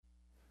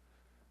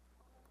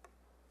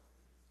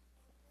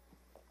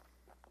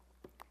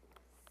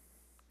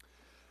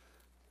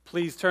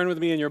Please turn with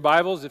me in your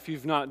Bibles, if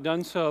you've not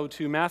done so,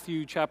 to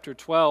Matthew chapter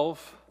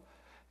 12,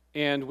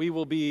 and we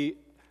will be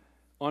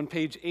on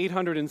page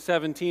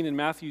 817 in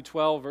Matthew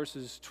 12,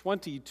 verses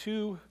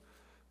 22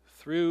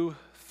 through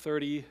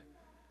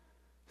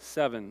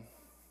 37.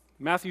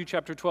 Matthew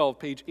chapter 12,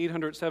 page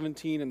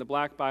 817 in the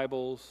Black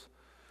Bibles.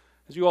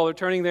 As you all are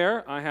turning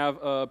there, I have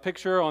a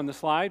picture on the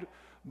slide.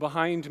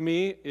 Behind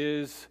me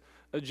is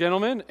a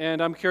gentleman,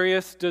 and I'm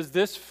curious, does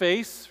this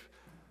face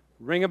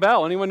ring a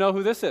bell? Anyone know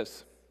who this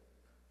is?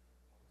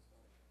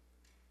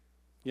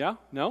 Yeah?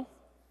 No?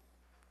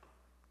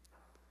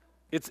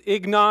 It's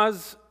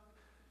Ignaz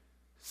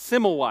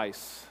Semmelweis.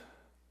 Is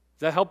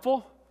that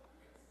helpful?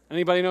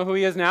 Anybody know who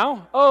he is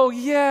now? Oh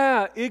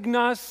yeah,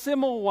 Ignaz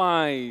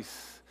Semmelweis.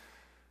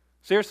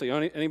 Seriously,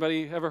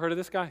 anybody ever heard of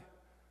this guy?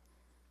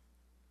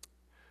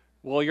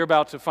 Well, you're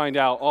about to find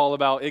out all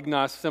about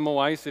Ignaz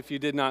Semmelweis if you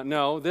did not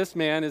know. This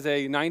man is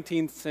a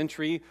 19th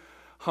century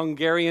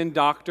Hungarian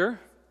doctor.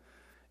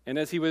 And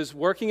as he was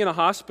working in a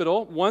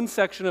hospital, one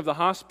section of the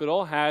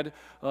hospital had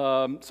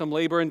some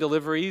labor and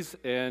deliveries,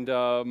 and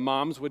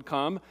moms would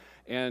come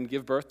and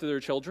give birth to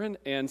their children,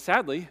 and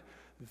sadly,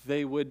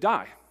 they would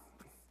die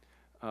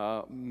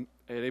at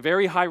a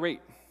very high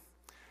rate.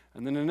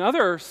 And then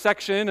another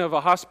section of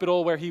a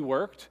hospital where he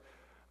worked,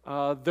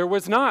 there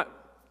was not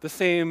the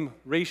same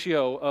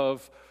ratio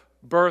of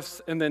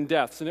births and then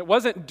deaths. And it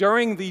wasn't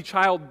during the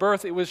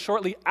childbirth, it was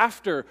shortly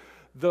after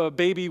the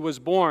baby was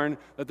born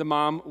that the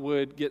mom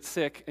would get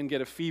sick and get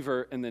a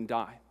fever and then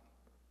die.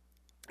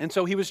 And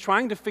so he was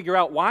trying to figure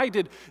out, why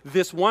did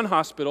this one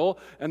hospital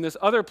and this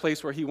other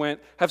place where he went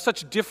have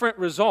such different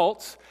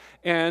results?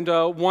 And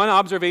one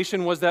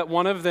observation was that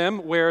one of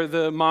them, where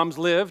the moms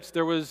lived,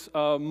 there was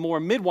more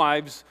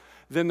midwives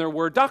than there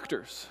were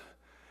doctors.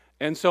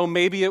 And so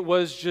maybe it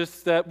was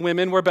just that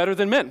women were better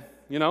than men,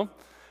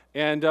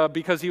 And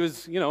because he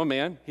was, a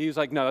man, he was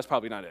like, no, that's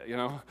probably not it,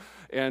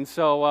 And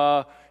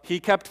so he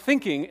kept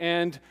thinking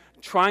and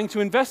trying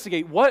to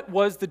investigate what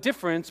was the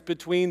difference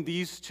between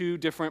these two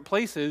different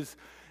places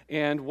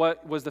and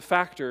what was the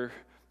factor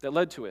that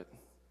led to it.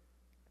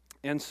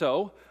 And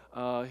so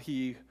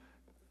he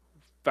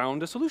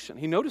found a solution.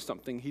 He noticed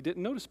something he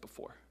didn't notice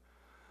before.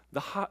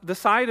 The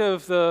side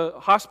of the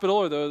hospital,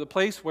 or the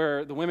place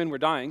where the women were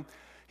dying,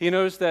 he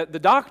noticed that the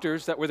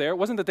doctors that were there, it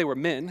wasn't that they were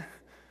men,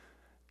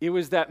 it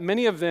was that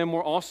many of them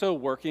were also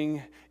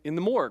working in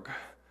the morgue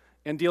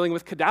and dealing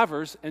with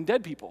cadavers and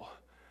dead people.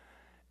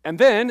 And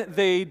then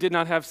they did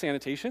not have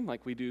sanitation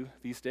like we do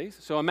these days.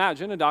 So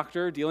imagine a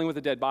doctor dealing with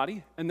a dead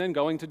body and then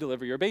going to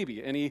deliver your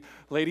baby. Any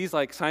ladies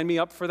sign me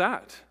up for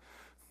that?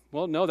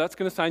 Well, no, that's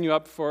going to sign you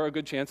up for a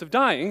good chance of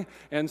dying.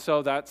 And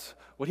so that's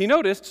what he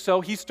noticed.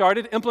 So he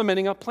started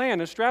implementing a plan,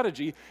 a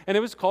strategy, and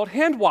it was called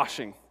hand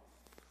washing.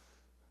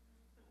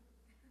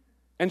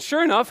 And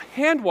sure enough,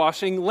 hand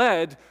washing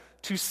led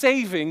to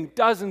saving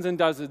dozens and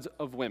dozens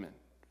of women.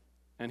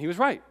 And he was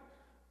right.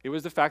 It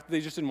was the fact that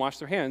they just didn't wash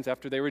their hands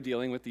after they were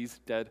dealing with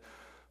these dead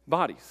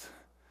bodies.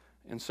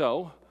 And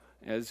so,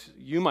 as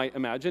you might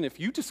imagine, if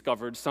you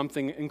discovered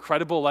something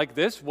incredible like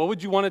this, what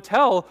would you want to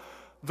tell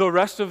the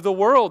rest of the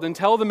world and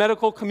tell the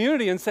medical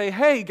community and say,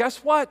 hey,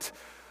 guess what?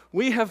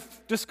 We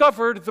have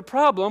discovered the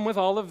problem with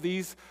all of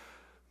these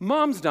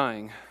moms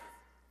dying.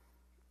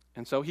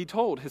 And so he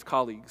told his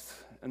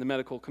colleagues and the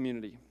medical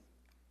community.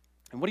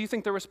 And what do you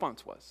think their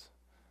response was?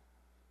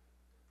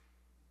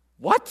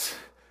 What?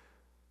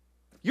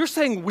 You're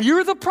saying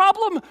we're the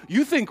problem?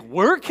 You think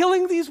we're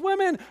killing these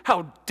women?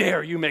 How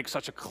dare you make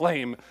such a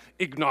claim,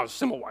 Ignaz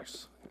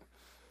Semmelweis?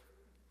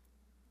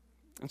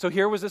 And so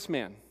here was this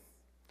man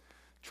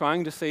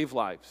trying to save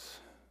lives,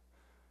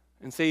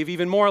 and save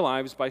even more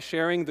lives by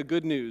sharing the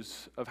good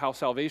news of how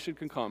salvation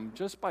can come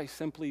just by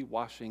simply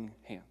washing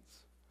hands.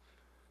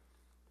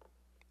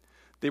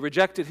 They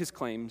rejected his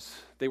claims,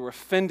 they were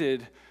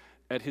offended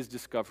at his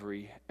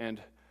discovery, and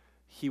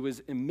he was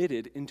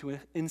admitted into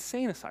an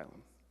insane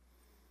asylum.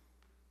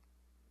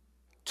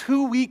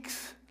 2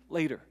 weeks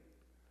later,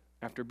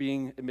 after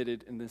being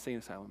admitted in the insane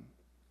asylum,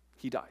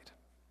 he died.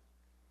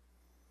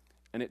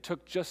 And it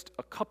took just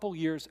a couple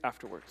years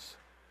afterwards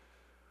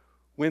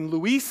when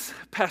Louis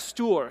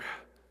Pasteur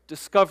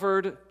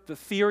discovered the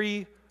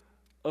theory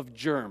of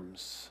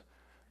germs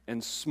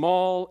and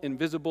small,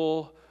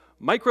 invisible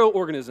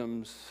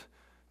microorganisms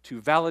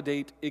to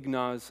validate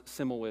Ignaz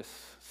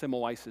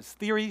Semmelweis'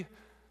 theory,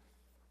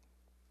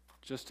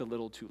 just a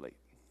little too late.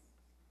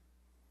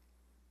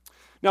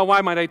 Now,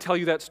 why might I tell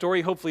you that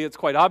story? Hopefully it's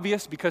quite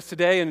obvious, because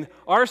today in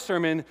our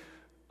sermon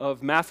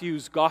of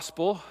Matthew's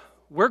gospel,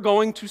 we're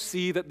going to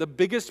see that the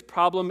biggest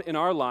problem in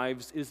our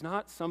lives is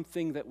not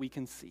something that we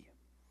can see.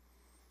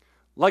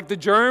 Like the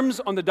germs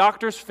on the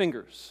doctor's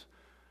fingers,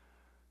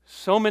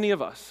 so many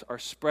of us are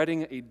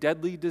spreading a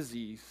deadly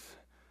disease,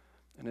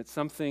 and it's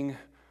something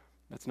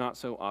that's not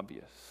so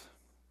obvious.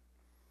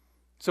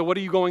 So what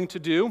are you going to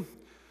do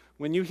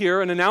when you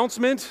hear an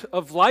announcement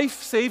of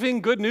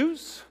life-saving good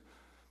news?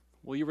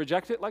 Will you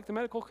reject it like the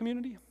medical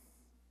community?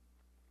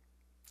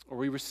 Or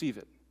will you receive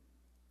it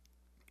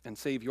and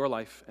save your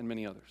life and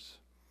many others?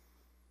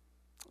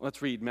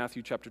 Let's read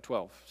Matthew chapter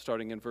 12,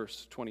 starting in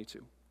verse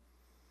 22.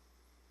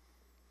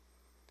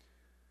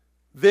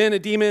 Then a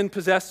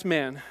demon-possessed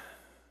man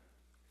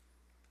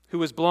who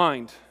was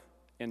blind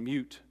and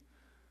mute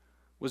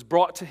was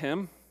brought to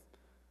him,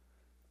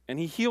 and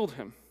he healed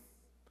him,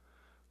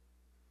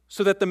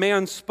 so that the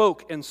man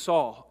spoke and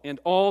saw, and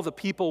all the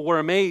people were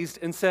amazed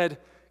and said,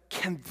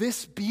 "Can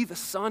this be the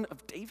son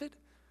of David?"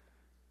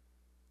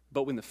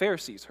 But when the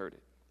Pharisees heard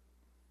it,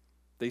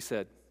 they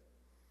said,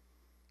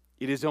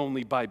 "It is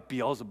only by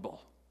Beelzebul,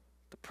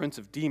 the prince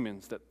of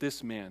demons, that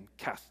this man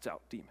casts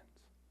out demons."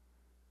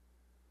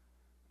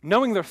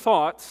 Knowing their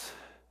thoughts,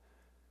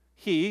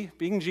 he,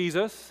 being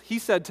Jesus, he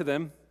said to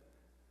them,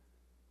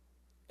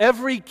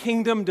 "Every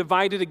kingdom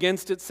divided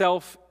against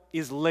itself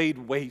is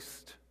laid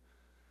waste,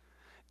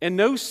 and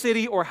no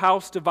city or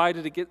house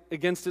divided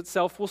against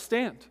itself will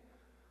stand.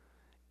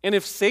 And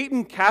if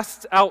Satan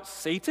casts out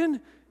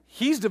Satan,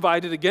 he's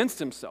divided against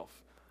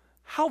himself.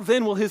 How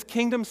then will his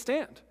kingdom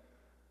stand?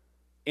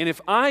 And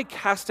if I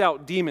cast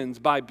out demons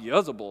by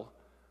Beelzebul,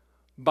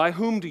 by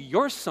whom do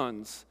your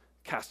sons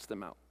cast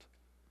them out?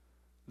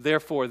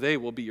 Therefore they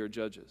will be your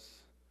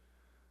judges.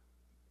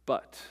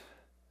 But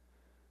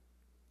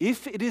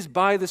if it is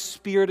by the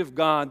Spirit of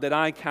God that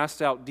I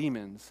cast out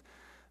demons,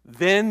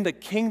 then the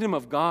kingdom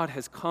of God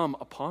has come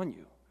upon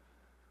you.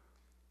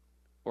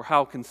 Or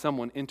how can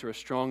someone enter a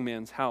strong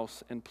man's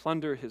house and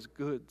plunder his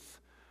goods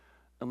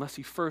unless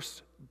he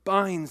first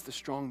binds the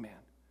strong man?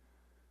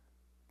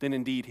 Then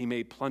indeed he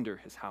may plunder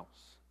his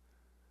house.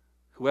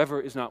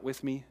 Whoever is not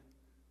with me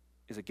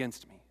is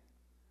against me,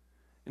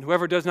 and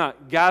whoever does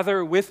not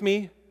gather with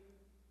me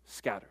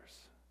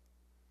scatters.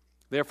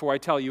 Therefore I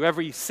tell you,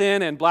 every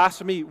sin and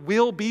blasphemy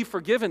will be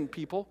forgiven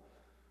people,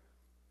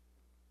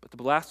 but the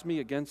blasphemy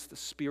against the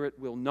Spirit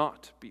will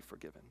not be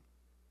forgiven.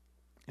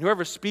 And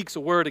whoever speaks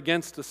a word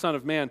against the Son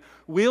of Man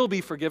will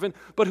be forgiven,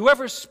 but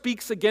whoever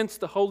speaks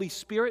against the Holy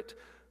Spirit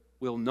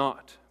will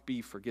not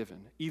be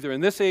forgiven, either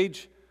in this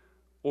age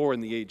or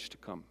in the age to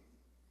come.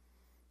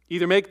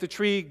 Either make the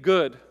tree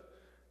good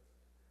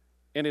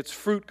and its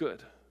fruit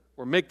good,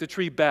 or make the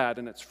tree bad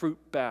and its fruit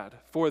bad,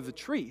 for the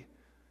tree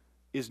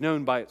is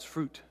known by its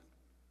fruit.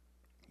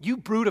 You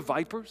brood of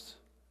vipers,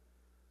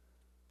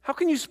 how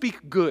can you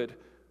speak good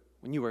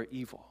when you are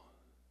evil?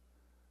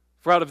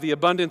 For out of the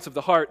abundance of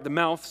the heart, the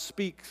mouth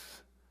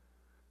speaks.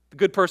 The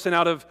good person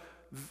out of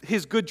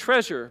his good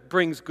treasure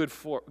brings good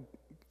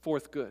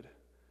forth good.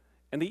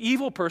 And the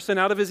evil person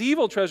out of his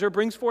evil treasure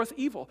brings forth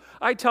evil.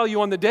 I tell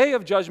you, on the day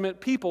of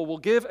judgment, people will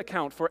give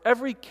account for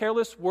every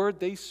careless word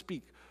they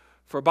speak.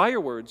 For by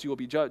your words you will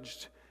be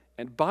judged,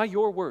 and by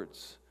your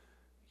words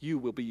you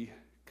will be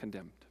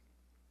condemned.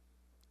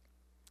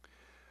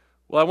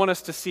 Well, I want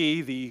us to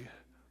see the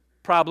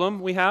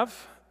problem we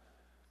have,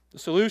 the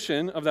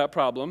solution of that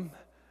problem,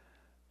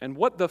 and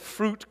what the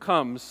fruit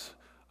comes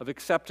of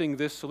accepting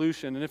this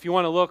solution. And if you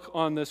want to look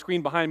on the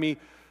screen behind me,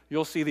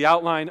 you'll see the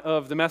outline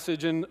of the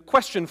message in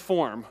question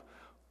form.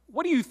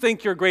 What do you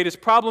think your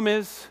greatest problem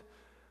is?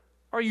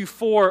 Are you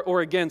for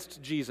or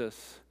against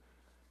Jesus?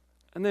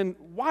 And then,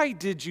 why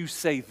did you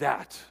say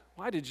that?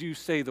 Why did you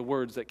say the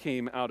words that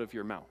came out of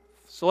your mouth?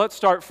 So let's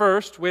start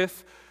first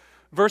with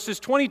verses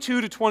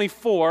 22 to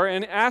 24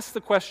 and ask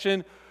the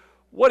question,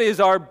 what is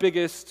our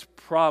biggest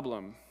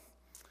problem?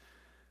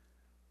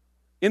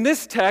 In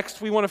this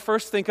text, we want to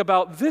first think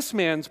about this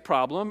man's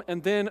problem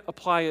and then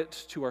apply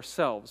it to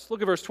ourselves.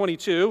 Look at verse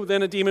 22.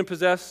 Then a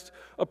demon-possessed,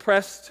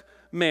 oppressed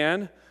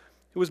man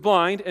who was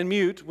blind and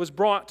mute was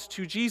brought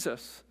to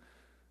Jesus.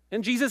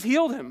 And Jesus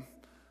healed him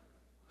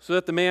so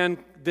that the man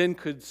then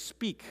could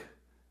speak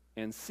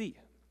and see.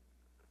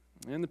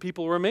 And the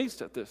people were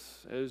amazed at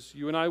this, as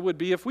you and I would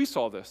be if we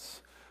saw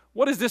this.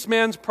 What is this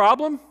man's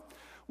problem?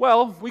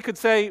 Well, we could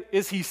say,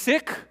 is he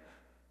sick?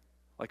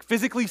 Like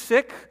physically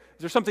sick?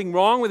 Is there something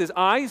wrong with his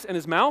eyes and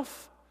his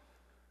mouth?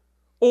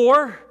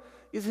 Or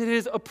is it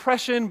his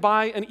oppression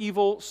by an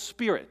evil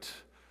spirit?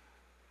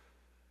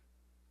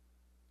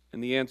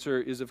 And the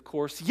answer is, of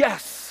course,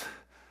 yes.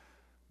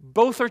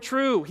 Both are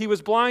true. He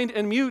was blind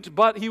and mute,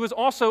 but he was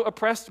also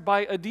oppressed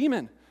by a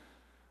demon.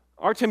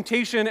 Our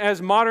temptation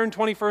as modern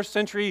 21st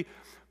century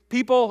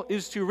people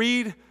is to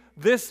read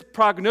this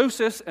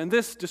prognosis and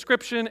this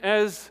description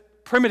as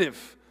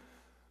primitive.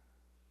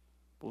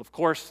 Well, of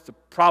course, the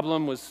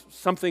problem was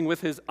something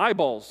with his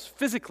eyeballs.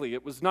 Physically,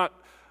 it was not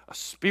a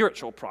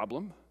spiritual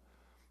problem.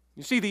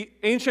 You see, the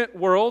ancient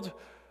world,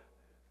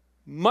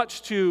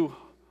 much to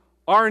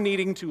our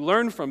needing to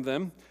learn from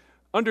them,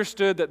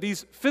 understood that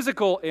these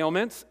physical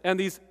ailments and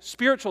these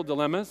spiritual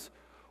dilemmas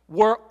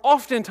were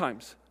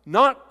oftentimes,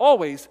 not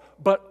always,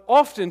 but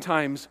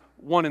oftentimes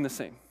one and the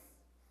same.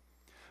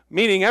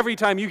 Meaning, every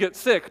time you get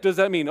sick, does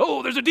that mean,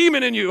 oh, there's a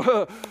demon in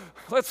you?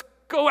 Let's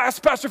go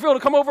ask Pastor Phil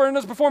to come over and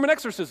let's perform an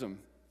exorcism.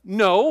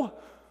 No.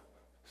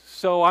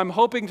 So I'm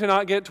hoping to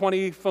not get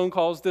 20 phone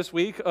calls this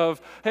week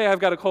of, hey, I've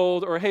got a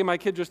cold, or hey, my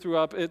kid just threw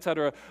up,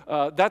 etc.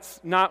 That's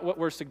not what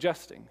we're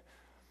suggesting.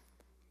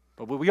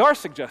 But what we are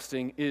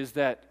suggesting is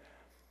that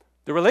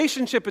the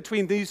relationship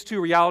between these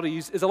two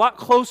realities is a lot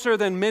closer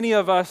than many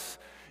of us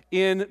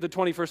in the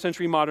 21st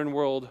century modern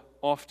world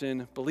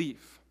often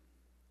believe.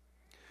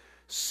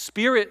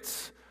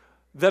 Spirits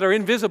that are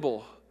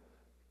invisible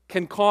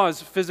can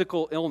cause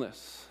physical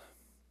illness.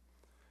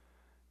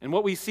 And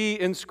what we see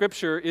in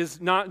Scripture is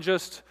not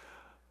just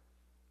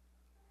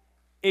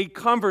a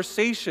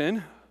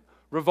conversation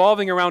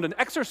revolving around an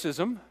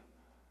exorcism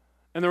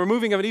and the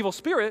removing of an evil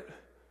spirit,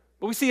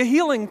 but we see a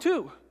healing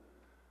too.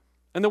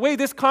 And the way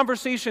this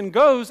conversation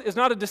goes is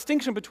not a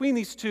distinction between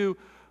these two,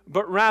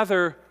 but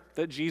rather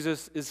that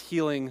Jesus is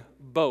healing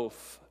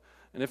both.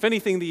 And if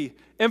anything, the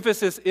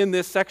emphasis in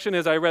this section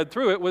as I read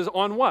through it was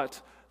on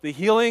what? The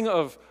healing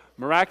of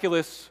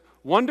miraculous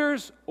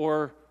wonders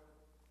or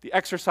the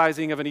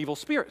exorcising of an evil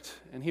spirit.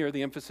 And here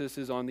the emphasis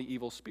is on the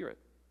evil spirit.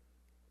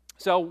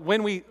 So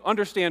when we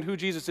understand who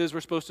Jesus is,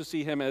 we're supposed to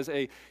see him as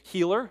a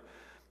healer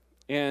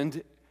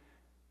and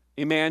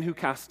a man who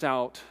casts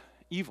out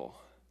evil.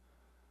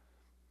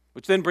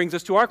 Which then brings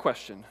us to our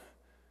question.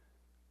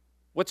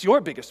 What's your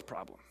biggest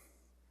problem?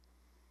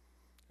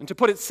 And to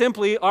put it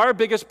simply, our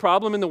biggest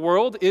problem in the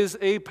world is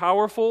a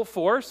powerful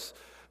force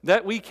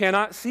that we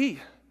cannot see.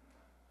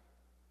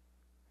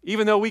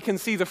 Even though we can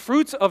see the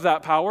fruits of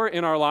that power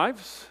in our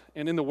lives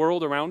and in the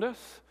world around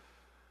us,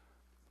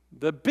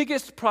 the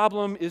biggest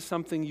problem is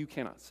something you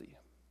cannot see.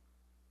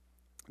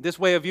 This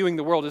way of viewing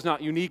the world is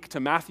not unique to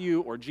Matthew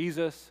or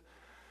Jesus.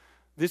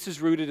 This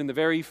is rooted in the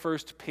very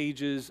first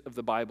pages of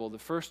the Bible, the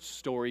first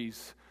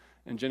stories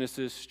in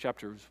Genesis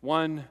chapters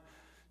 1,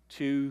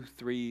 2,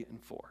 3,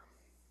 and 4.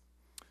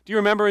 Do you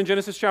remember in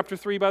Genesis chapter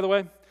 3, by the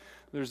way?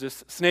 There's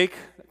this snake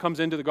that comes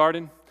into the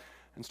garden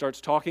and starts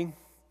talking.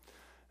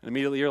 And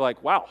immediately you're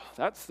like, wow,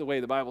 that's the way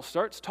the Bible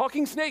starts,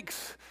 talking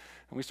snakes.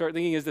 And we start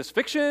thinking, is this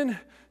fiction?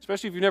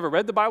 Especially if you've never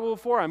read the Bible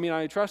before. I mean,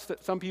 I trust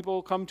that some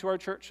people come to our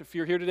church. If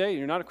you're here today and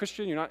you're not a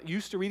Christian, you're not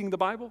used to reading the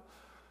Bible,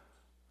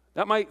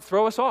 that might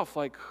throw us off.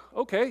 Like,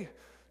 okay,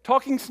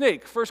 talking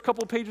snake, first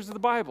couple of pages of the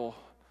Bible.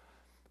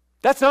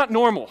 That's not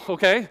normal,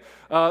 okay?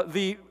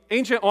 The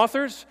ancient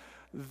authors,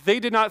 they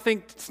did not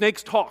think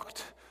snakes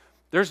talked.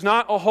 There's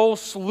not a whole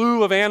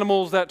slew of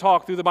animals that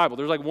talk through the Bible.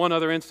 There's like one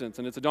other instance,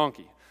 and it's a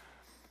donkey.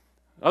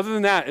 Other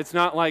than that, it's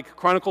not like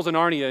Chronicles of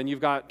Narnia, and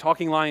you've got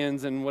talking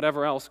lions and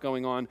whatever else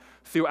going on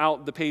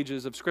throughout the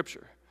pages of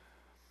Scripture.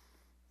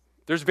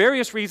 There's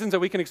various reasons that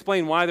we can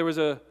explain why there was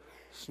a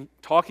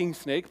talking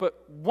snake,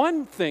 but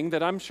one thing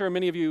that I'm sure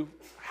many of you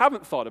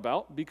haven't thought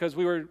about, because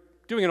we were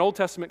doing an Old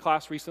Testament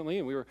class recently,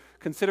 and we were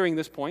considering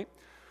this point,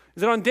 is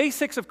that on day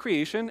 6 of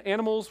creation,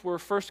 animals were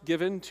first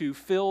given to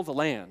fill the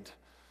land,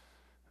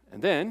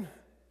 and then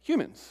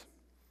humans.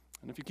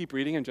 And if you keep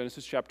reading in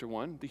Genesis chapter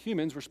 1, the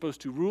humans were supposed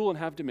to rule and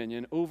have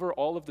dominion over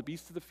all of the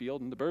beasts of the field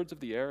and the birds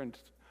of the air and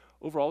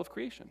over all of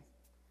creation.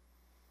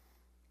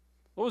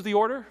 What was the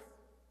order?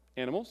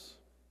 Animals,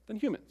 then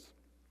humans.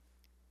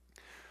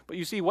 But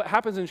you see, what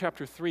happens in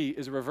chapter 3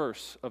 is a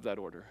reverse of that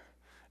order.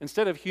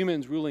 Instead of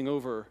humans ruling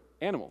over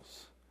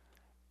animals,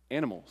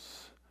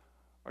 animals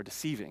are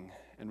deceiving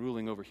and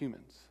ruling over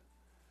humans.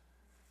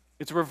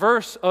 It's a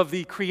reverse of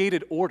the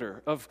created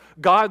order, of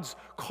God's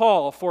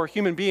call for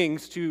human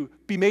beings to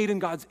be made in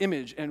God's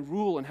image and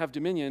rule and have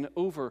dominion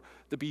over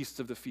the beasts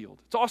of the field.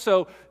 It's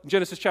also, in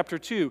Genesis chapter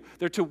 2,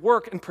 they're to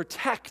work and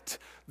protect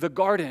the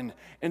garden.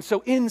 And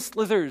so in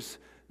slithers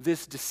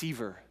this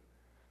deceiver,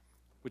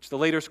 which the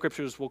later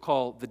scriptures will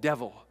call the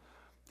devil,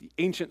 the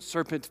ancient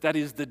serpent that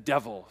is the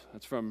devil.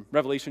 That's from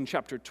Revelation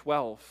chapter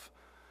 12.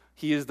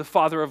 He is the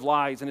father of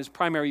lies, and his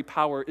primary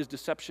power is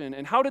deception.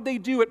 And how did they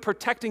do at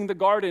protecting the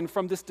garden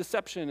from this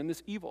deception and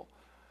this evil?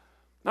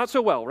 Not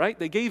so well, right?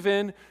 They gave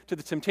in to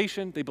the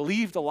temptation. They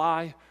believed the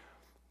lie,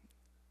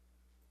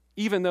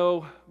 even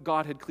though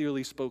God had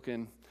clearly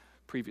spoken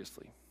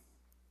previously.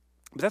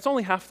 But that's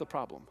only half the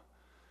problem.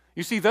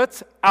 You see,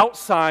 that's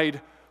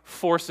outside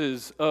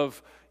forces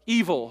of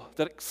evil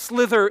that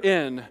slither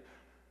in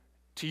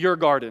to your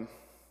garden.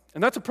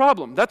 And that's a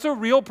problem. That's a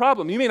real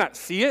problem. You may not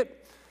see it.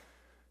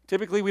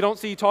 Typically, we don't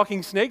see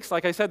talking snakes.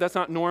 Like I said, that's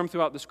not norm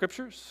throughout the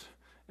scriptures.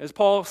 As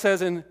Paul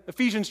says in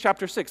Ephesians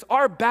chapter 6,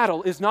 our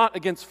battle is not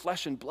against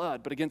flesh and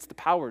blood, but against the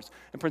powers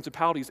and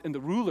principalities and the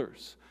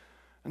rulers.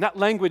 And that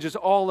language is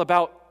all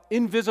about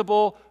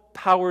invisible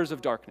powers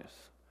of darkness.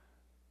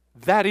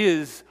 That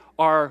is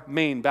our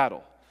main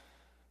battle.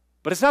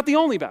 But it's not the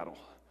only battle.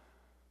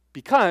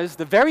 Because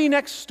the very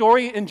next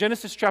story in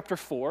Genesis chapter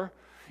 4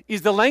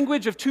 is the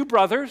language of two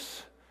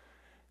brothers.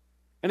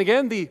 And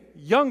again, the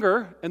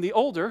younger and the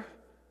older,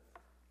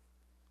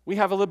 we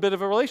have a little bit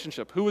of a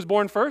relationship. Who was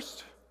born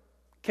first?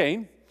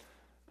 Cain,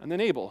 and then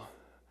Abel.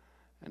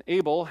 And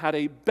Abel had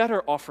a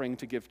better offering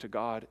to give to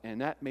God, and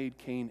that made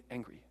Cain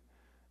angry.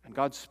 And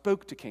God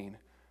spoke to Cain, and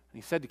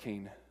he said to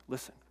Cain,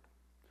 listen,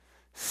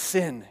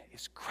 sin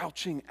is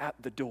crouching at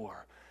the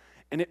door,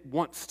 and it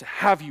wants to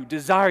have you,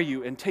 desire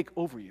you, and take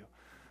over you.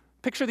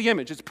 Picture the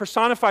image. It's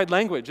personified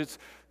language. It's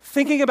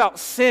thinking about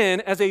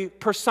sin as a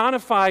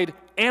personified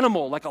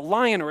animal, like a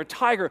lion or a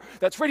tiger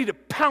that's ready to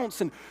pounce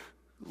and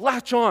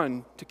latch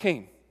on to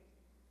Cain.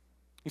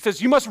 He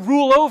says, you must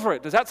rule over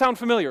it. Does that sound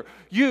familiar?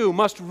 You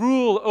must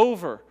rule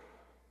over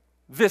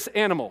this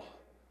animal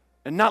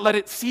and not let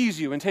it seize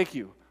you and take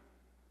you.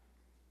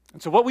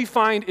 And so what we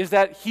find is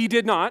that he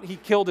did not. He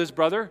killed his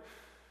brother.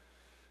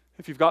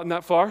 If you've gotten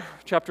that far,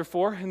 chapter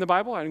 4 in the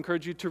Bible, I'd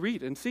encourage you to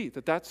read and see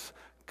that that's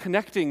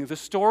connecting the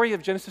story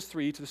of Genesis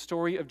 3 to the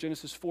story of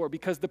Genesis 4,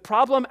 because the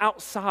problem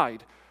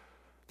outside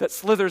that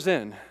slithers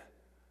in,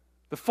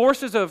 the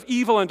forces of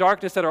evil and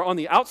darkness that are on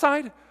the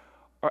outside,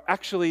 are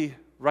actually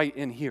right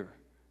in here,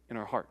 in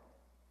our heart.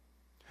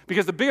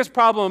 Because the biggest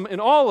problem in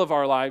all of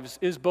our lives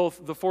is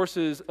both the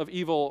forces of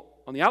evil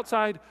on the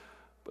outside,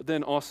 but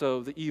then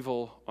also the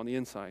evil on the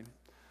inside.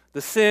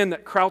 The sin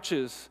that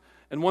crouches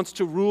and wants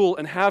to rule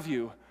and have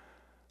you.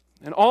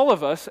 And all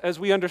of us, as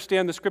we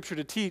understand the Scripture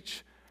to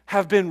teach,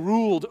 have been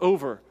ruled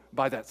over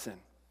by that sin.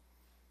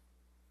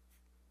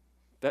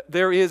 That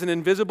there is an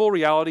invisible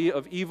reality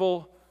of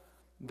evil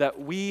that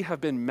we have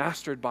been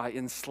mastered by,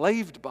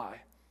 enslaved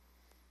by.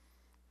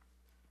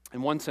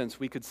 In one sense,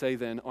 we could say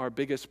then, our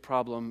biggest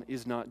problem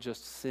is not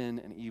just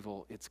sin and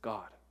evil, it's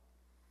God.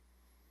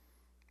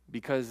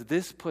 Because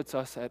this puts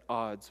us at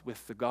odds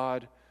with the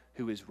God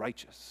who is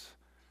righteous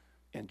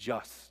and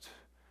just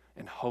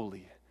and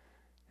holy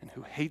and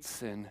who hates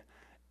sin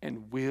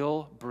and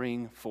will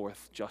bring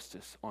forth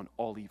justice on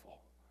all evil.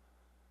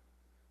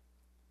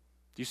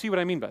 Do you see what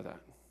I mean by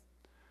that?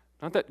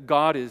 Not that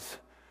God is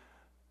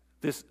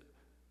this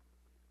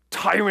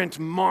tyrant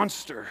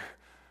monster.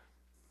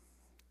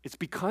 It's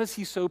because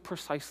he so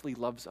precisely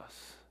loves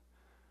us.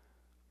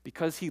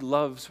 Because he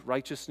loves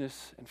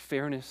righteousness and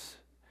fairness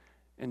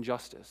and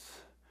justice,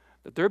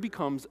 that there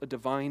becomes a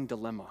divine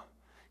dilemma.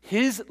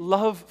 His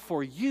love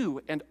for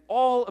you and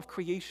all of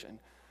creation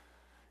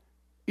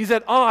is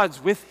at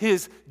odds with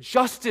his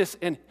justice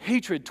and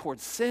hatred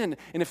towards sin.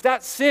 And if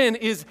that sin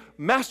is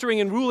mastering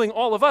and ruling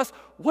all of us,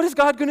 what is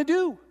God going to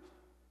do?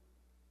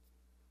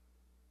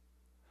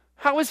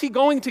 How is he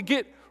going to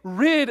get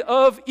rid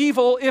of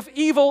evil if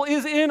evil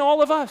is in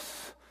all of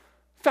us?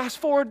 Fast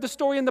forward the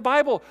story in the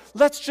Bible.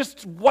 Let's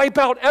just wipe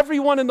out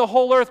everyone in the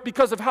whole earth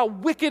because of how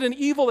wicked and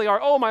evil they are.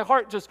 Oh, my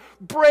heart just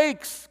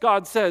breaks,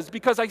 God says,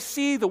 because I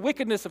see the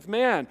wickedness of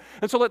man.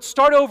 And so let's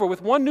start over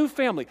with one new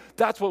family.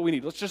 That's what we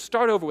need. Let's just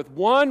start over with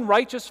one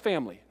righteous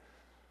family.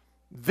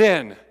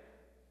 Then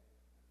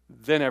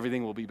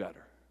everything will be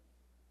better.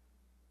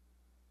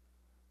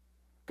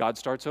 God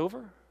starts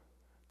over.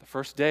 The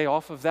first day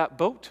off of that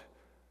boat,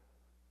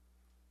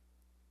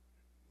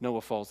 Noah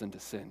falls into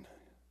sin,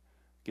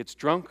 gets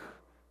drunk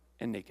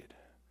and naked.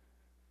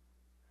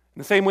 In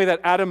the same way that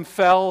Adam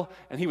fell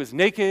and he was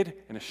naked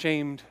and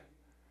ashamed,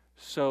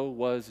 so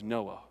was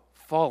Noah,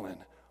 fallen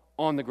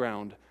on the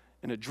ground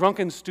in a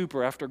drunken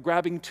stupor after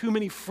grabbing too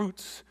many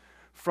fruits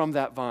from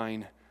that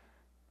vine.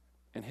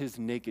 And his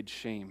naked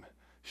shame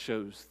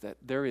shows that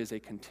there is a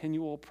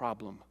continual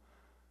problem.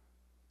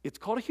 It's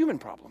called a human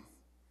problem.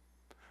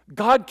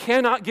 God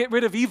cannot get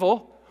rid of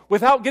evil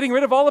without getting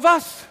rid of all of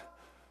us.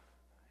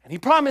 And he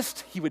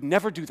promised he would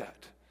never do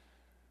that.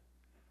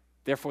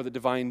 Therefore, the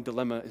divine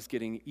dilemma is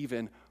getting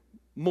even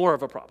more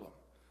of a problem.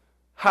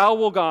 How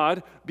will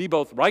God be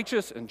both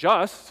righteous and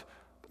just,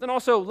 but then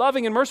also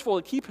loving and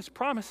merciful to keep his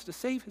promise to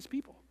save his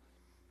people?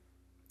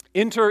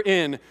 Enter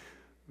in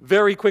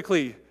very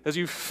quickly, as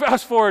you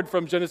fast forward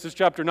from Genesis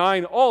chapter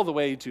 9 all the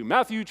way to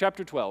Matthew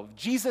chapter 12,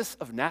 Jesus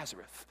of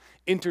Nazareth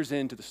enters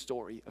into the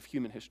story of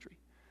human history.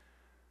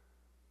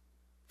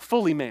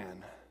 Fully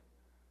man,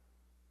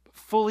 but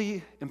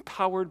fully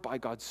empowered by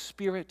God's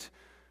Spirit,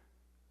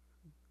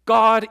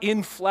 God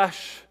in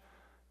flesh,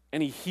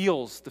 and he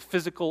heals the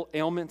physical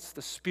ailments,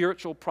 the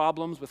spiritual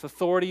problems with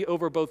authority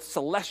over both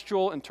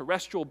celestial and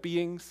terrestrial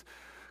beings,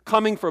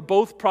 coming for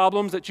both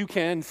problems that you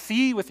can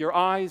see with your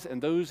eyes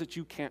and those that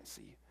you can't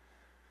see.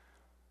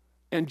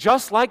 And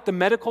just like the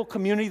medical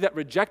community that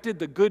rejected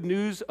the good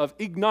news of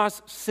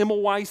Ignaz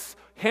Semmelweis'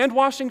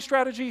 hand-washing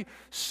strategy,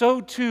 so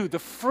too the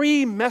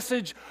free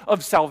message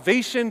of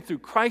salvation through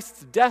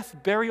Christ's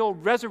death, burial,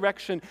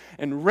 resurrection,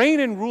 and reign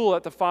and rule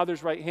at the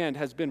Father's right hand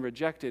has been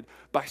rejected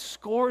by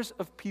scores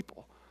of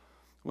people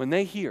when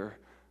they hear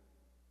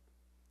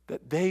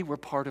that they were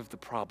part of the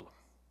problem.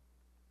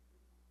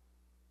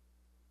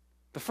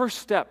 The first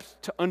step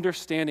to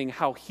understanding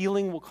how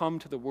healing will come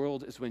to the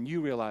world is when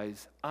you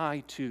realize,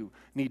 I too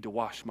need to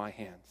wash my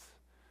hands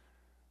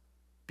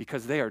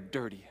because they are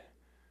dirty.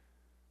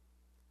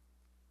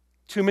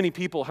 Too many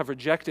people have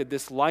rejected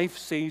this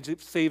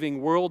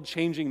life-saving,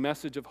 world-changing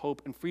message of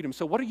hope and freedom.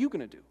 So what are you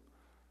going to do?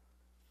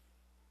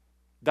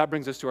 That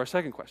brings us to our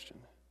second question.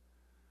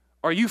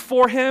 Are you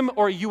for him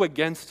or are you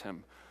against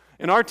him?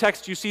 In our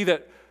text, you see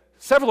that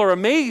several are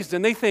amazed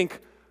and they think,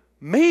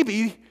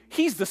 maybe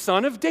he's the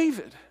son of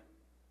David.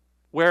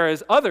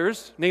 Whereas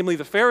others, namely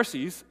the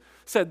Pharisees,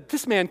 said,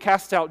 this man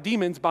casts out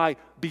demons by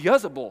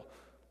Beelzebul,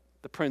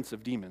 the prince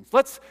of demons.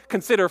 Let's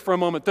consider for a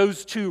moment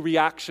those two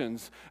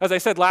reactions. As I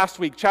said last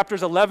week,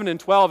 chapters 11 and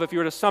 12, if you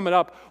were to sum it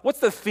up, what's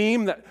the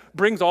theme that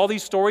brings all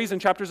these stories in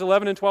chapters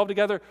 11 and 12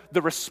 together?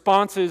 The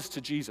responses to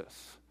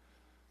Jesus.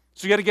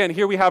 So yet again,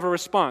 here we have a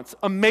response.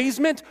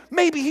 Amazement,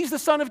 maybe he's the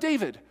son of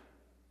David.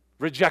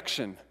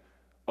 Rejection,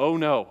 oh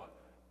no.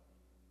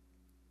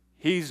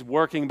 He's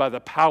working by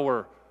the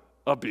power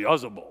of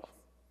Beelzebul.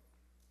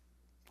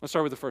 Let's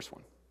start with the first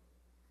one.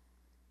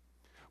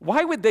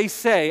 Why would they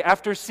say,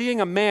 after seeing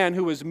a man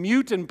who was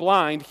mute and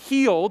blind,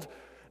 healed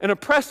and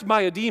oppressed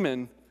by a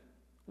demon,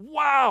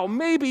 wow,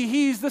 maybe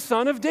he's the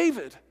son of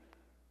David?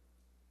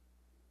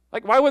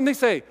 Like, why wouldn't they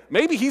say,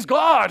 maybe he's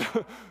God?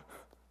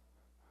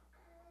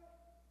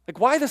 Like,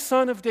 why the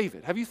son of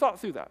David? Have you thought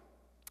through that?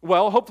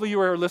 Well, hopefully you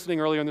were listening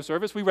earlier in the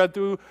service. We read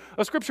through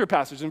a scripture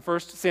passage in 1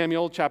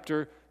 Samuel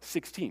chapter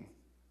 16.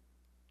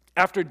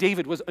 After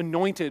David was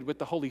anointed with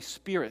the Holy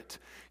Spirit,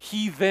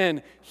 he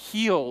then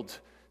healed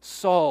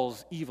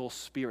Saul's evil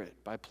spirit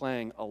by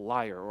playing a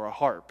lyre or a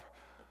harp.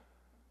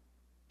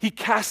 He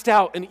cast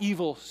out an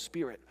evil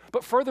spirit.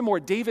 But furthermore,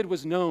 David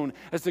was known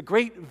as the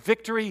great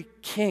victory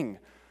king,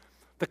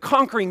 the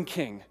conquering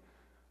king,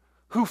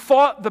 who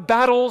fought the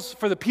battles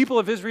for the people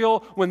of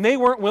Israel when they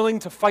weren't willing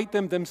to fight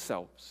them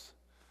themselves.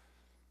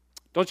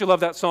 Don't you love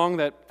that song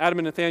that Adam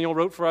and Nathaniel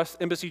wrote for us,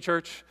 Embassy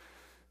Church?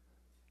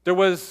 There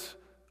was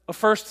a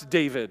first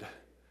David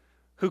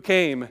who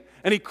came,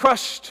 and he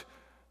crushed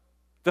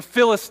the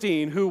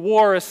Philistine who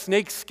wore a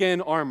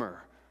snakeskin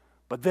armor.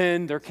 But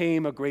then there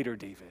came a greater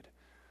David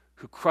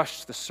who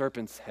crushed the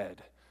serpent's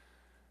head.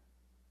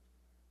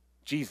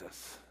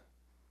 Jesus.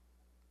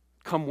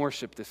 Come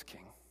worship this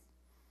king.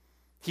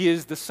 He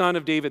is the son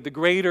of David, the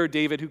greater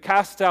David, who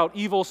cast out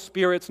evil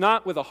spirits,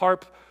 not with a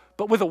harp,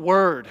 but with a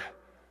word.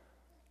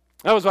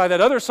 That was why that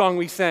other song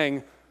we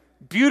sang,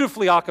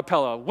 beautifully a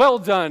cappella, well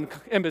done,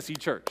 Embassy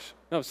Church.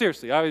 No,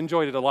 seriously, I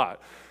enjoyed it a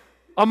lot.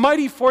 A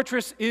mighty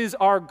fortress is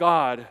our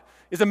God,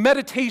 is a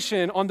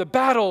meditation on the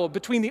battle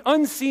between the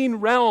unseen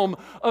realm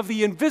of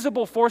the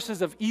invisible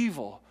forces of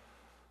evil.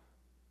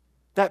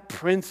 That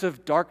prince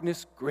of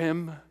darkness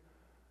grim,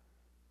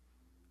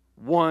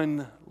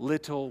 one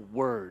little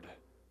word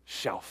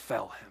shall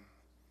fell him.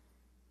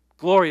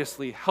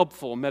 Gloriously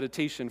helpful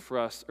meditation for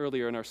us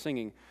earlier in our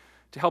singing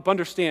to help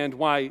understand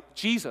why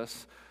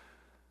Jesus,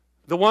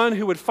 the one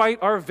who would fight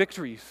our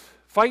victories,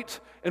 fight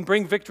and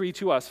bring victory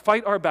to us,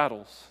 fight our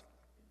battles,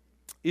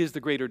 is the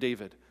greater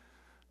David,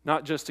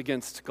 not just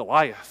against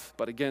Goliath,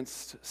 but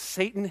against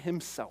Satan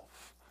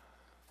himself.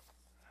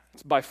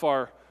 It's by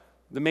far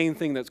the main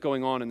thing that's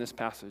going on in this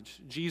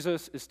passage.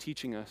 Jesus is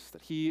teaching us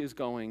that he is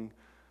going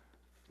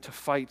to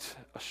fight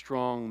a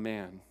strong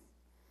man.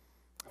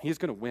 He is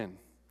going to win.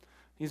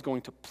 He's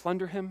going to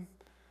plunder him,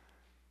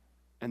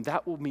 and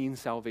that will mean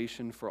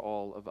salvation for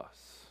all of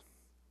us.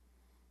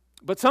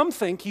 But some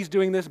think he's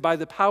doing this by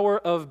the power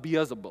of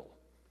Beelzebul.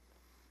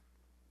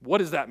 What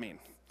does that mean?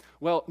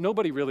 Well,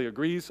 nobody really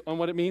agrees on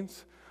what it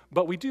means,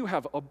 but we do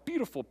have a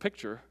beautiful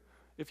picture.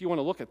 If you want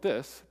to look at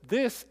this,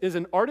 this is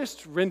an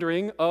artist's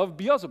rendering of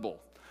Beelzebul.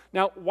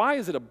 Now, why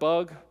is it a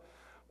bug?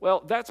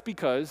 Well, that's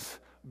because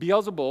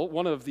Beelzebul,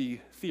 one of the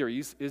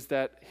theories, is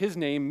that his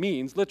name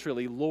means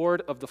literally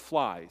Lord of the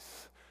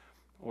Flies,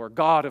 or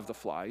God of the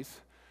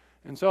Flies.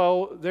 And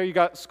so there you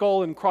got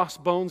skull and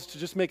crossbones to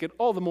just make it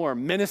all the more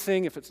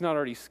menacing if it's not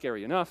already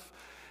scary enough.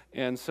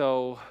 And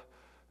so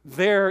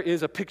there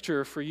is a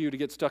picture for you to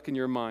get stuck in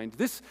your mind.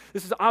 This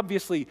is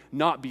obviously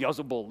not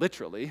Beelzebul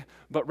literally,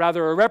 but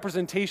rather a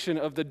representation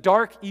of the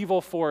dark evil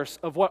force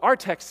of what our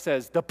text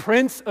says, the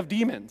prince of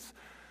demons.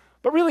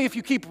 But really, if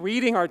you keep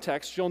reading our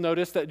text, you'll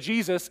notice that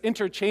Jesus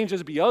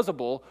interchanges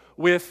Beelzebul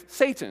with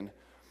Satan,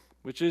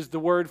 which is the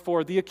word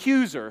for the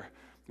accuser.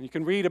 And you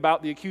can read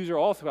about the accuser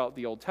all throughout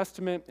the Old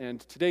Testament,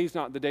 and today's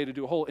not the day to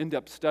do a whole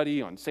in-depth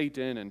study on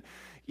Satan and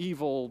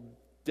evil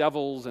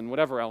devils and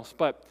whatever else.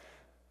 But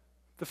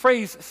the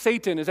phrase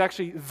Satan is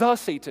actually the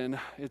Satan.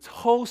 It's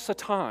ho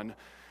Satan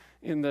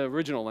in the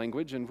original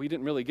language, and we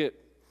didn't really get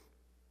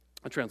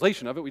a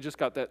translation of it. We just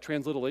got that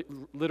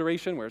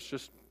transliteration where it's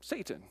just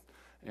Satan,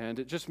 and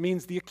it just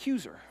means the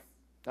accuser.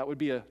 That would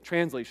be a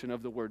translation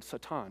of the word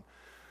Satan.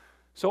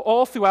 So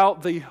all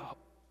throughout the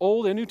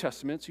Old and New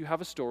Testaments, you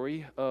have a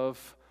story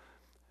of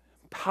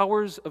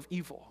powers of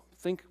evil.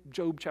 Think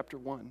Job chapter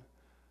 1,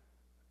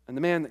 and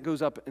the man that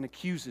goes up and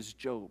accuses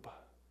Job.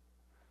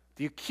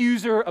 The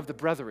accuser of the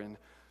brethren,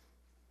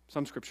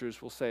 some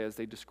scriptures will say as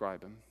they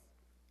describe him.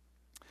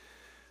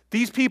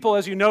 These people,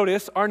 as you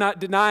notice, are not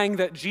denying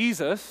that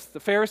Jesus,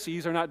 the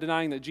Pharisees, are not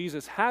denying that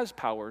Jesus has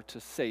power to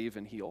save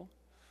and heal.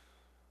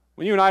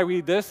 When you and I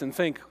read this and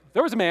think,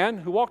 there was a man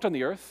who walked on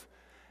the earth,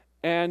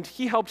 and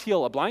he helped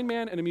heal a blind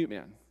man and a mute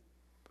man,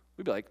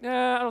 we'd be like,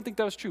 nah, I don't think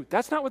that was true.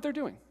 That's not what they're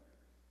doing.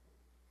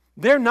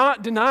 They're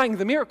not denying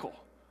the miracle.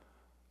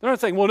 They're not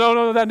saying, well,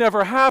 no, that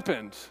never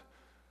happened.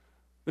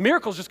 The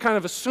miracle's just kind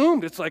of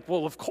assumed. It's like,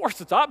 well, of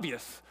course, it's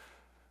obvious.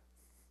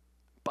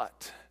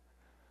 But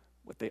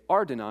what they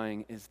are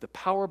denying is the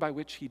power by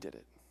which he did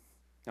it.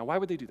 Now, why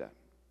would they do that?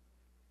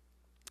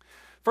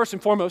 First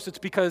and foremost, it's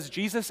because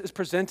Jesus is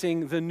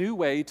presenting the new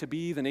way to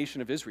be the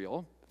nation of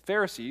Israel.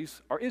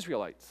 Pharisees are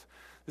Israelites.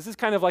 This is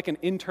kind of like an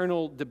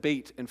internal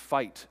debate and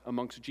fight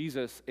amongst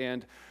Jesus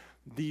and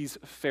these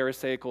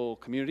Pharisaical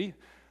community.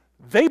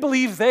 They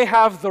believe they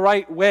have the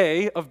right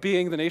way of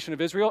being the nation of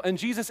Israel, and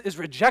Jesus is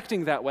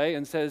rejecting that way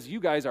and says,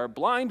 you guys are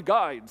blind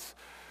guides.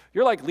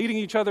 You're like leading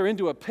each other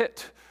into a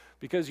pit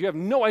because you have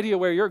no idea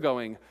where you're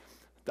going.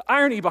 The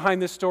irony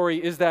behind this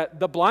story is that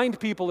the blind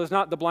people is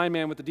not the blind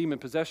man with the demon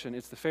possession,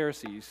 it's the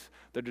Pharisees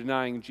that are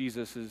denying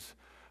Jesus'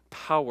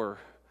 power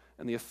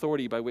and the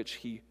authority by which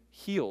he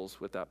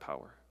heals with that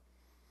power.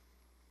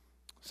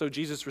 So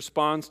Jesus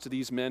responds to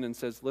these men and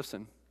says,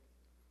 listen,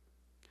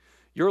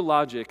 your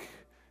logic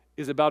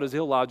is about as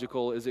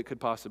illogical as it could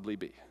possibly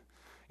be.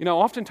 You know,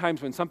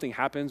 oftentimes when something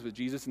happens with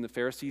Jesus and the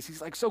Pharisees,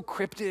 he's like so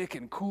cryptic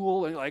and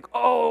cool, and you're like,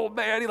 oh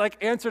man, he like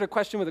answered a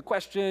question with a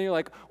question, and you're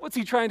like, what's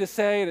he trying to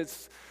say? And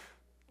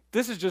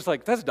this is just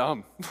like, that's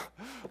dumb.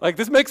 Like,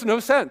 this makes no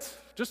sense.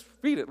 Just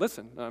read it,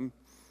 listen. I'm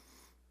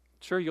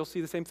sure you'll see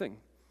the same thing.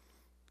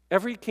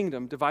 Every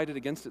kingdom divided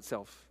against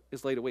itself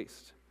is laid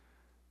waste,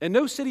 and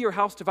no city or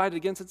house divided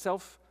against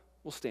itself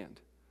will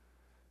stand.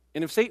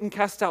 And if Satan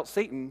casts out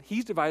Satan,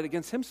 he's divided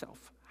against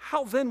himself.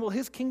 How then will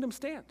his kingdom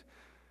stand?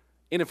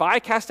 And if I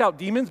cast out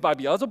demons by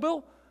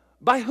Beelzebul,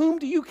 by who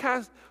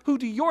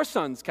do your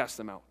sons cast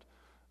them out?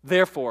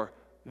 Therefore,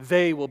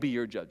 they will be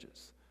your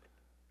judges.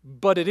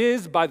 But if it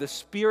is by the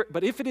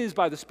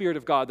Spirit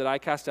of God that I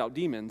cast out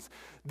demons,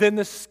 then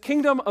the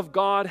kingdom of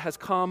God has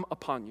come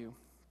upon you.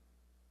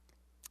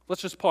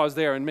 Let's just pause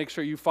there and make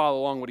sure you follow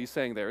along what he's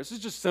saying there. This is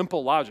just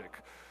simple logic.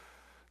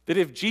 That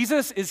if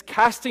Jesus is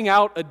casting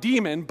out a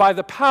demon by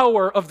the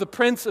power of the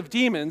prince of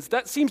demons,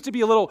 that seems to be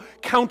a little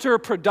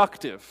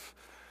counterproductive.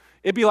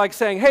 It'd be like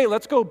saying, hey,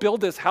 let's go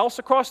build this house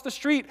across the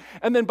street,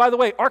 and then, by the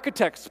way,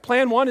 architects,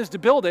 plan one is to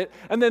build it,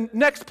 and then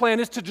next plan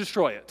is to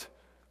destroy it.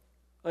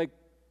 Like,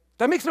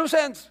 that makes no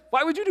sense.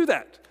 Why would you do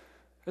that?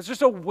 It's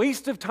just a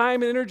waste of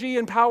time and energy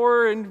and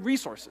power and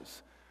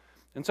resources.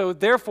 And so,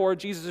 therefore,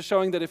 Jesus is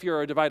showing that if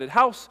you're a divided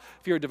house,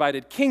 if you're a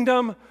divided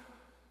kingdom,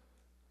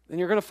 then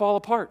you're going to fall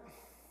apart,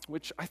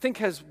 which I think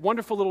has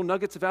wonderful little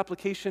nuggets of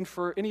application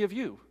for any of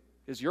you.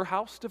 Is your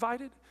house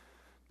divided?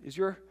 Is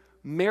your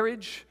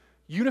marriage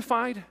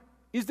unified?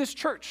 Is this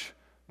church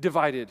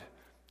divided?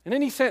 In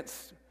any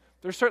sense,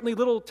 there's certainly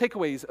little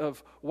takeaways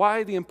of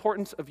why the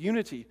importance of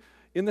unity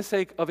in the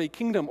sake of a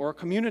kingdom or a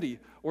community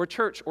or a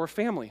church or a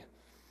family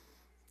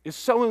is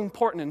so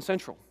important and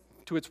central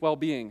to its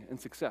well-being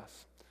and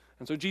success.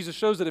 And so Jesus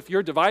shows that if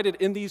you're divided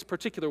in these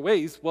particular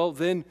ways, well,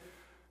 then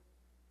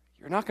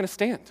you're not going to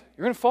stand.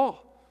 You're going to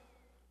fall.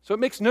 So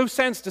it makes no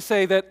sense to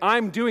say that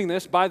I'm doing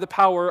this by the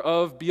power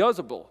of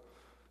Beelzebul,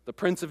 the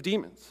prince of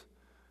demons.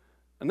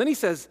 And then he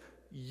says,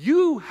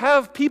 you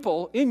have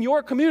people in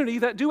your community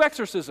that do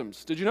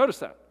exorcisms. Did you notice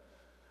that?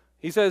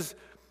 He says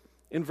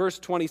in verse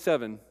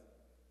 27,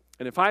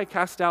 and if I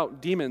cast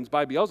out demons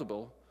by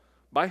Beelzebul,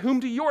 by whom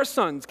do your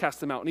sons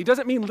cast them out? And he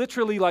doesn't mean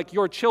literally like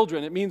your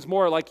children. It means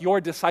more like your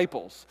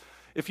disciples.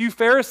 If you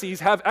Pharisees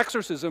have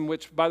exorcism,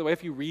 which, by the way,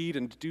 if you read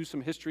and do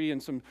some history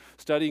and some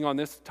studying on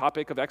this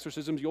topic of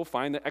exorcisms, you'll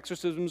find that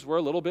exorcisms were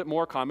a little bit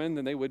more common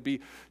than they would be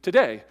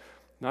today.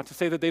 Not to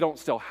say that they don't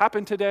still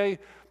happen today.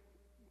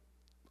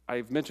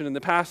 I've mentioned in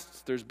the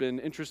past, there's been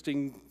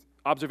interesting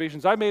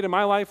observations I've made in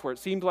my life where it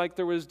seemed like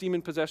there was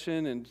demon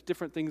possession and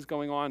different things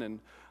going on,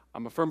 and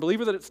I'm a firm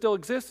believer that it still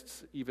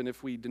exists, even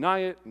if we deny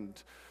it in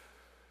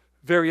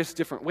various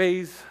different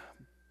ways.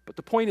 But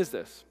the point is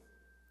this.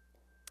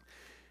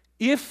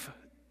 If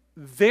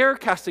they're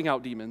casting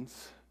out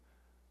demons,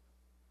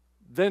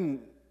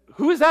 then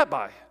who is that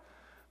by?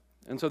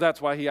 And so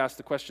that's why he asked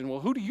the question, well,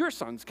 who do your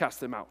sons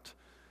cast them out?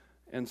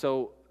 And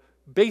so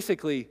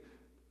basically,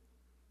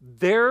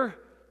 their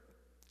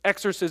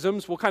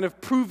exorcisms will kind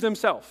of prove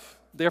themselves.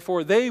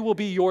 Therefore, they will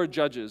be your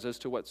judges as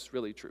to what's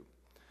really true.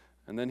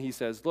 And then he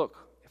says,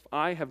 look, if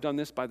I have done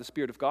this by the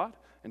Spirit of God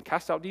and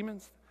cast out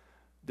demons,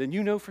 then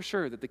you know for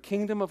sure that the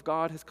kingdom of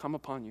God has come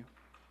upon you.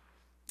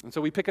 And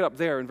so we pick it up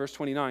there in verse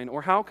 29.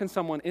 Or how can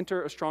someone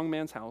enter a strong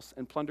man's house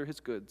and plunder his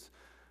goods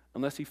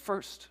unless he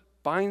first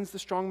binds the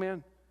strong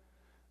man?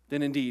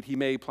 Then indeed he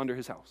may plunder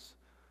his house.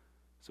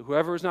 So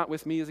whoever is not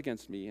with me is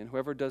against me, and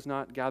whoever does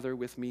not gather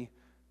with me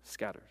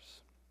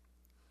scatters.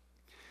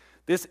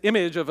 This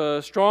image of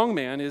a strong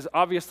man is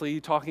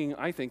obviously talking,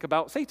 I think,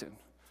 about Satan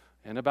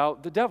and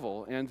about the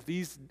devil and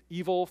these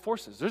evil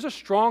forces. There's a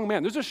strong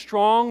man. There's a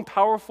strong,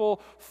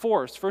 powerful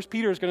force. 1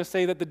 Peter is going to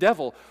say that the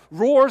devil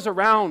roars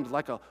around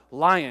like a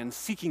lion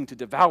seeking to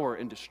devour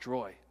and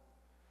destroy.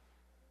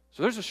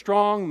 So there's a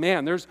strong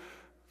man. There's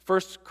 2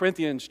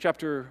 Corinthians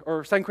chapter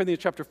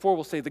 4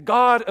 will say, the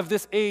God of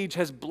this age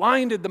has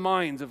blinded the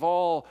minds of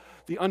all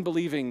the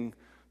unbelieving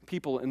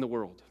people in the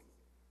world.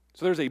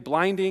 So there's a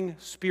blinding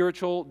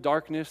spiritual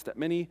darkness that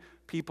many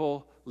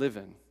people live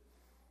in.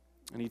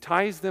 And he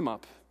ties them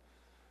up.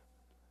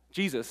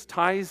 Jesus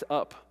ties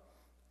up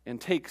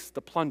and takes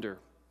the plunder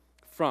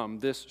from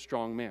this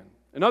strong man.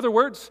 In other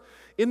words,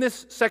 in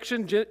this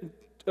section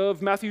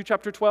of Matthew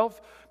chapter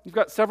 12, you've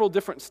got several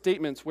different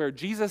statements where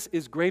Jesus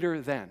is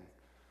greater than.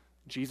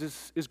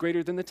 Jesus is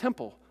greater than the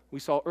temple we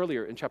saw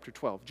earlier in chapter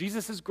 12.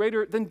 Jesus is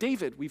greater than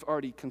David, we've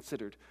already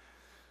considered.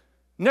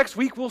 Next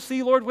week we'll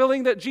see, Lord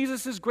willing, that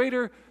Jesus is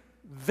greater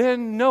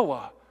than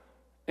Noah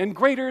and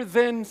greater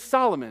than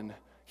Solomon.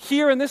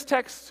 Here in this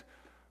text,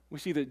 we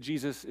see that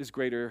Jesus is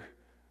greater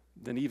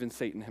than even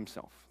Satan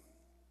himself.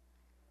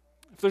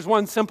 If there's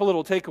one simple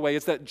little takeaway,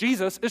 it's that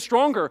Jesus is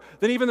stronger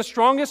than even the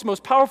strongest,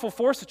 most powerful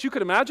force that you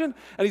could imagine,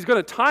 and he's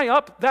going to tie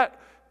up that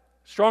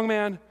strong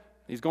man, and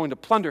he's going to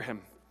plunder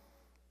him.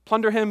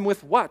 Plunder him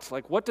with what?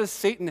 Like, what does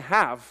Satan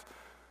have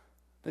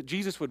that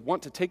Jesus would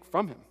want to take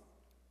from him?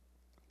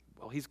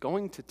 Well, he's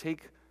going to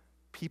take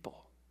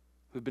people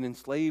who've been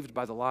enslaved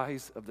by the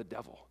lies of the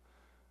devil.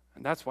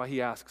 And that's why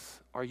he asks,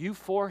 are you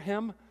for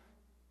him?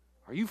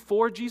 Are you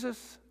for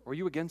Jesus, or are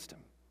you against him?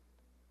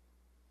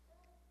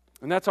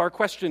 And that's our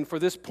question for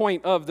this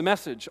point of the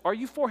message. Are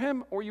you for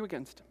him, or are you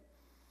against him?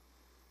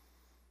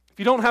 If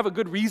you don't have a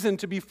good reason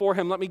to be for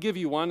him, let me give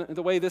you one.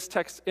 The way this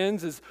text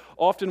ends is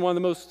often one of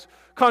the most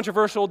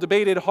controversial,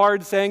 debated,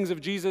 hard sayings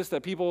of Jesus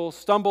that people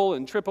stumble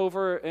and trip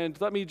over. And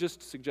let me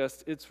just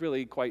suggest it's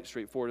really quite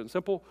straightforward and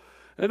simple.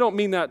 And I don't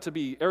mean that to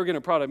be arrogant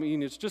or proud. I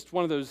mean, it's just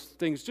one of those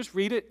things. Just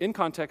read it in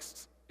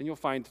context, and you'll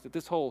find that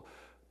this whole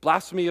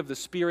blasphemy of the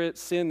Spirit,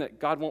 sin that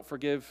God won't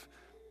forgive,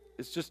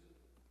 is just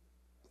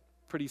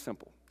pretty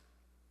simple.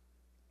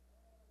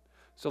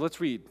 So let's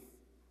read.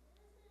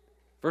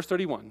 Verse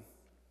 31.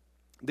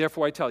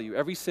 Therefore, I tell you,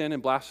 every sin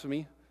and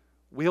blasphemy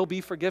will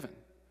be forgiven,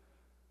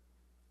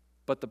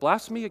 but the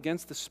blasphemy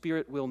against the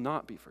Spirit will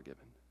not be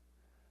forgiven.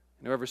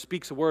 And whoever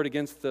speaks a word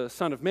against the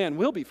Son of Man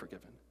will be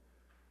forgiven.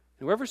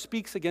 And whoever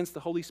speaks against the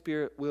Holy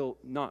Spirit will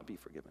not be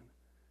forgiven,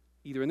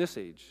 either in this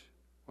age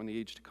or in the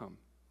age to come.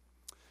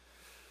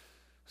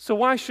 So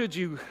why should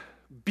you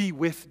be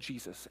with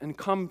Jesus and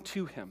come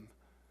to him?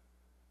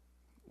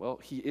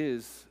 Well, he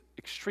is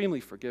extremely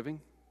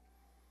forgiving.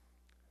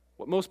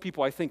 What most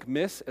people, I think,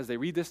 miss as they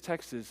read this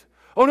text is,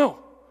 oh no,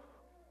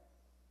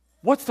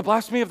 what's the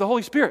blasphemy of the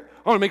Holy Spirit?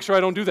 I want to make sure I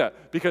don't do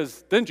that,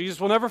 because then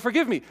Jesus will never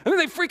forgive me. And then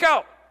they freak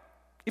out.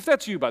 If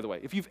that's you, by the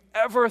way, if you've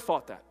ever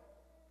thought that,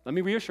 let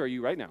me reassure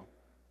you right now,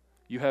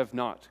 you have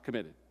not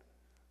committed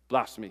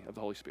blasphemy of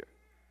the Holy Spirit.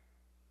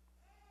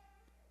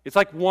 It's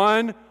like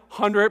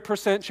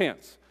 100%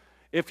 chance.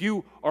 If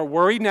you are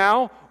worried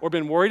now or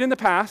been worried in the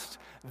past,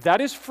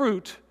 that is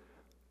fruit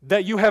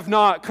that you have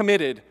not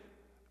committed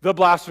the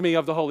blasphemy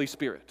of the Holy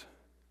Spirit.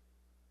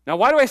 Now,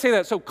 why do I say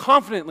that so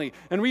confidently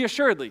and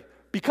reassuredly?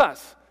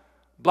 Because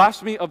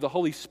blasphemy of the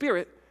Holy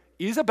Spirit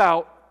is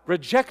about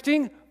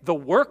rejecting the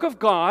work of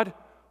God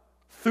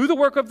through the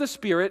work of the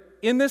Spirit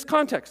in this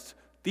context.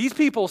 These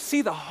people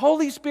see the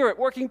Holy Spirit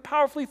working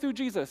powerfully through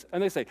Jesus,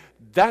 and they say,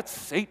 that's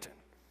Satan.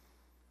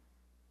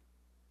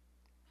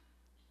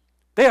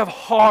 They have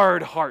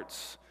hard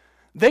hearts.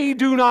 They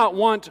do not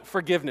want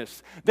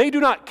forgiveness. They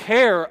do not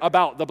care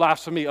about the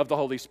blasphemy of the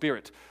Holy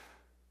Spirit.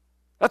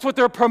 That's what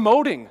they're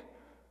promoting.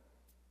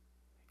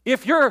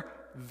 If you're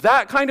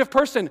that kind of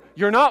person,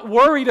 you're not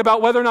worried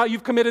about whether or not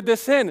you've committed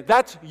this sin.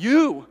 That's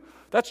you.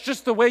 That's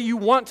just the way you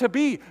want to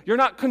be. You're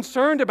not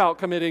concerned about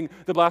committing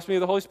the blasphemy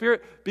of the Holy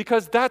Spirit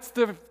because that's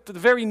the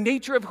very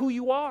nature of who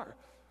you are.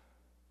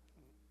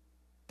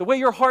 The way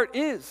your heart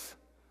is.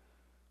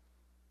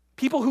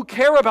 People who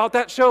care about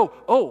that show,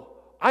 oh,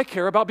 I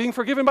care about being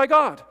forgiven by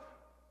God.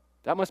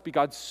 That must be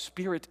God's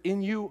Spirit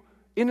in you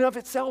in and of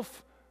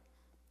itself.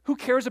 Who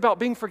cares about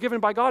being forgiven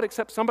by God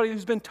except somebody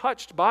who's been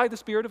touched by the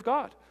Spirit of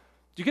God?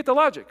 Do you get the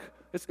logic?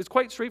 It's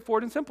quite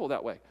straightforward and simple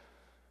that way.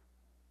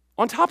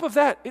 On top of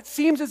that, it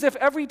seems as if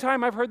every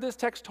time I've heard this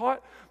text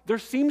taught, there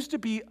seems to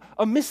be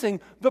a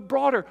missing the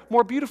broader,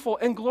 more beautiful,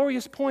 and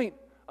glorious point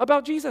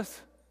about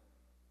Jesus.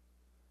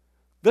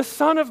 The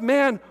Son of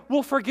Man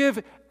will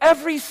forgive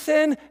every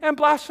sin and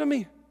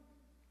blasphemy.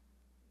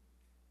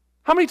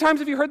 How many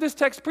times have you heard this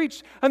text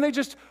preached and they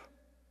just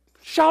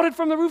shouted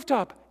from the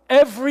rooftop,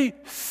 every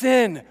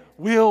sin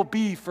will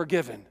be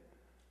forgiven.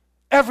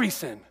 Every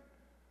sin.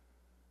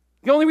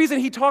 The only reason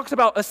he talks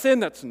about a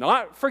sin that's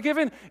not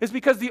forgiven is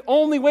because the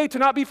only way to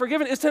not be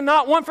forgiven is to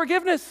not want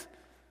forgiveness.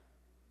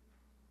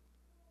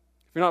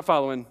 If you're not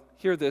following,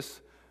 hear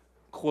this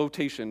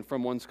quotation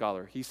from one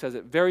scholar. He says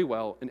it very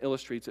well and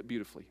illustrates it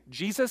beautifully.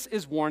 Jesus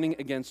is warning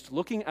against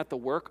looking at the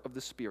work of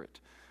the Spirit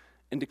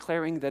and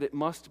declaring that it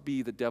must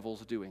be the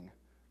devil's doing.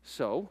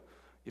 So,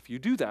 if you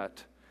do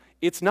that,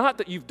 it's not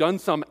that you've done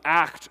some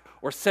act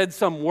or said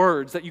some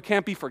words that you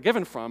can't be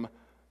forgiven from.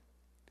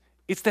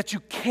 It's that you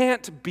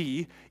can't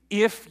be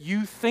if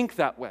you think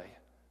that way.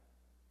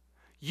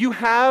 You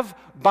have,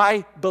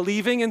 by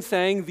believing and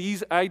saying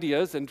these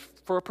ideas, and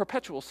for a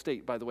perpetual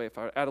state, by the way, if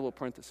I add a little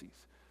parentheses,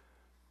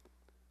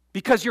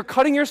 because you're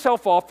cutting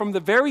yourself off from the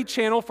very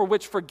channel for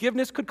which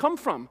forgiveness could come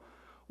from.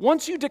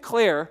 Once you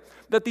declare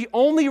that the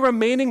only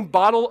remaining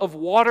bottle of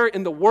water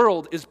in the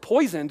world is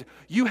poisoned,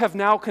 you have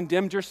now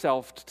condemned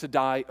yourself to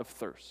die of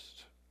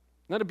thirst.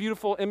 Isn't that a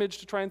beautiful image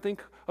to try and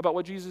think about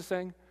what Jesus is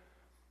saying?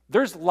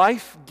 There's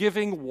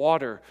life-giving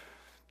water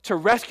to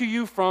rescue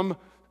you from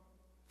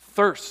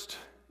thirst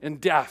and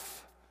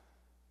death.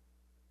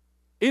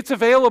 It's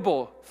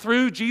available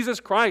through Jesus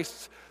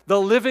Christ,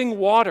 the living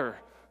water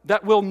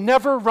that will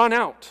never run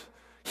out.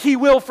 He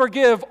will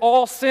forgive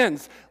all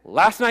sins.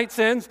 Last night's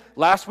sins,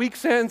 last week's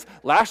sins,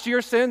 last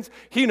year's sins.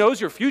 He knows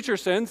your future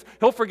sins.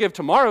 He'll forgive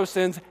tomorrow's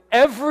sins.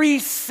 Every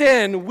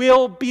sin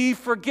will be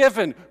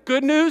forgiven.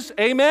 Good news?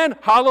 Amen?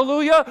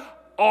 Hallelujah?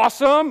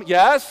 Awesome?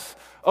 Yes?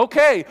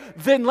 Okay,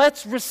 then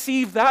let's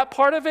receive that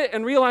part of it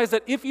and realize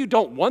that if you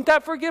don't want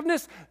that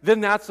forgiveness, then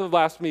that's the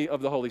blasphemy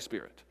of the Holy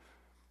Spirit.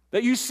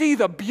 That you see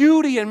the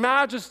beauty and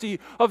majesty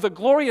of the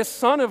glorious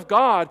Son of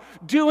God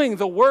doing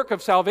the work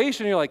of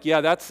salvation, and you're like,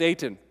 yeah, that's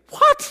Satan.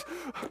 What?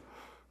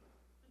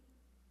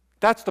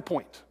 That's the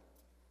point.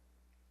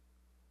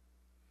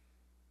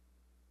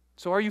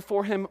 So are you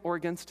for him or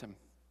against him?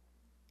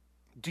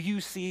 Do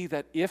you see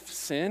that if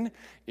sin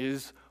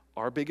is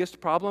our biggest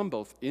problem,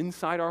 both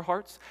inside our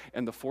hearts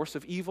and the force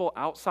of evil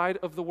outside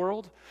of the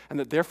world, and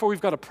that therefore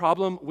we've got a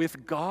problem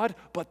with God,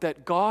 but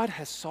that God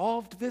has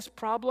solved this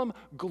problem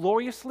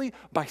gloriously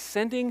by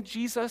sending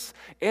Jesus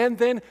and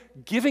then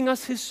giving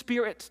us his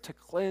Spirit to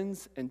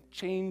cleanse and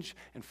change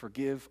and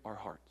forgive our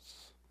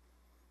hearts?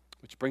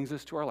 Which brings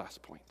us to our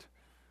last point.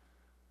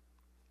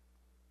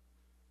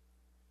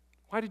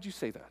 Why did you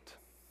say that?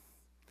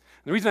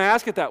 And the reason I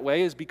ask it that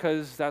way is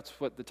because that's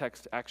what the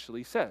text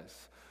actually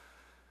says.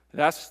 It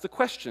asks the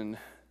question.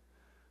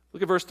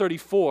 Look at verse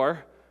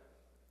 34.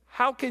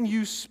 How can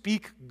you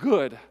speak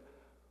good?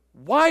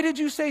 Why did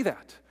you say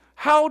that?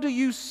 How do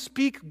you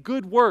speak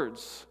good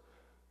words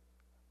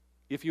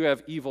if you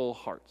have evil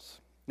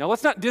hearts? Now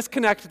let's not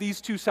disconnect these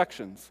two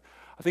sections.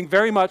 I think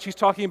very much he's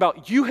talking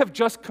about you have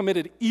just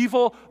committed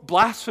evil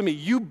blasphemy.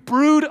 You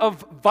brood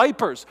of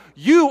vipers.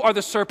 You are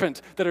the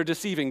serpent that are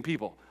deceiving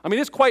people. I mean,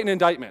 it's quite an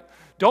indictment.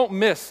 Don't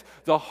miss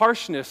the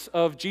harshness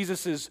of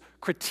Jesus'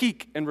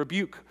 critique and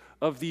rebuke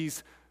of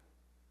these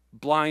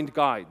blind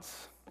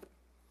guides.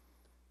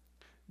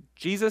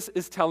 Jesus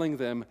is telling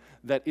them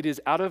that it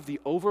is out of the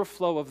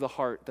overflow of the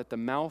heart that the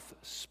mouth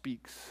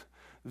speaks.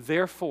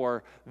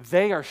 Therefore,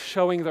 they are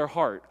showing their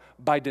heart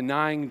by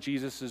denying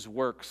Jesus'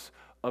 works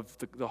of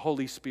the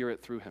Holy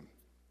Spirit through him.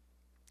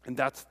 And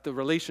that's the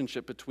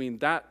relationship between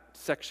that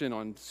section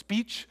on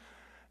speech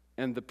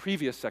and the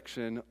previous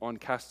section on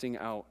casting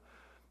out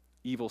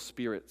evil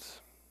spirits.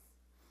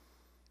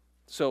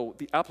 So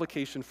the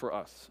application for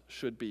us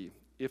should be,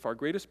 if our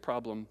greatest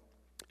problem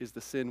is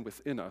the sin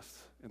within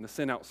us and the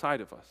sin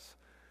outside of us,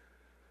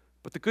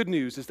 but the good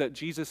news is that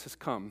Jesus has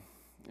come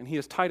and he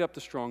has tied up the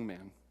strong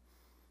man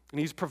and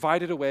he's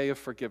provided a way of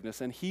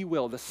forgiveness, and he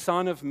will, the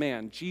Son of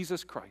Man,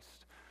 Jesus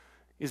Christ,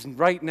 is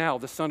right now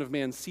the Son of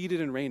Man seated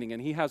and reigning,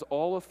 and he has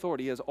all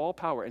authority, he has all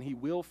power, and he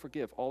will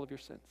forgive all of your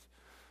sins.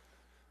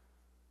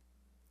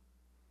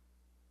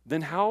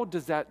 Then how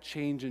does that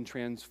change and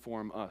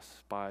transform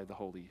us by the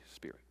Holy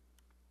Spirit?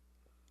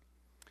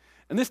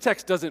 And this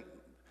text doesn't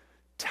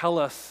tell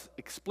us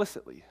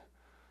explicitly,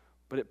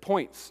 but it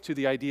points to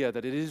the idea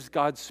that it is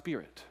God's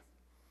Spirit.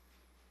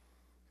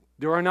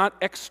 There are not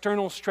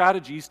external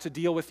strategies to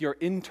deal with your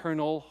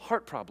internal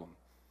heart problem.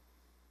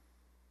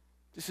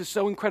 This is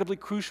so incredibly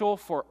crucial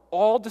for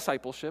all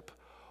discipleship,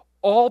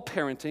 all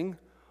parenting,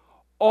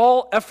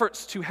 all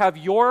efforts to have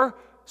your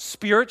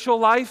spiritual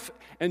life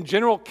and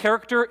general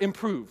character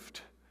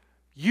improved.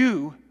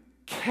 You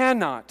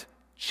cannot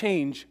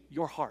change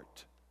your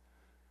heart.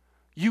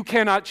 You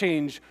cannot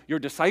change your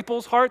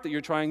disciples' heart that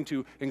you're trying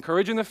to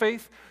encourage in the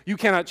faith. You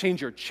cannot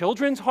change your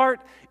children's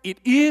heart. It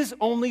is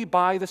only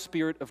by the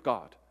Spirit of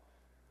God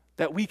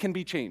that we can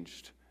be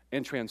changed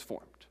and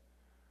transformed.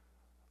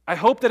 I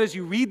hope that as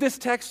you read this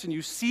text and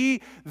you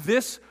see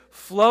this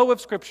flow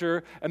of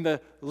Scripture and the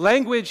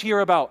language here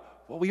about,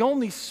 well, we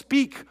only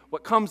speak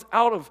what comes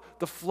out of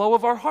the flow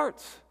of our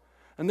hearts.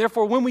 And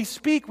therefore, when we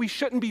speak, we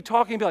shouldn't be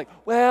talking and be like,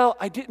 well,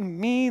 I didn't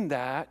mean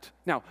that.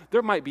 Now,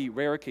 there might be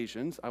rare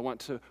occasions. I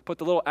want to put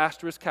the little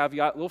asterisk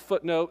caveat, little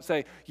footnote,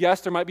 say,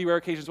 yes, there might be rare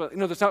occasions. But,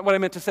 no, that's not what I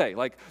meant to say.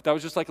 Like, that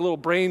was just like a little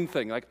brain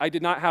thing. Like, I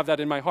did not have that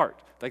in my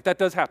heart. Like, that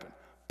does happen.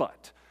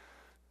 But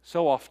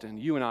so often,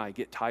 you and I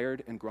get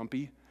tired and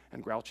grumpy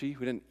and grouchy.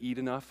 We didn't eat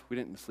enough. We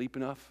didn't sleep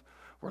enough.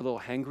 We're a little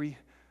hangry.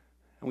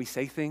 And we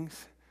say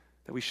things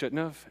that we shouldn't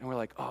have. And we're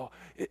like, oh,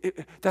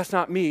 that's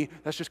not me.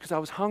 That's just because I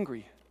was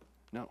hungry.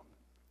 No.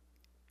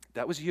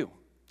 That was you.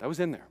 That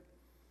was in there.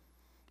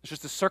 It's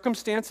just the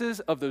circumstances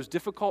of those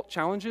difficult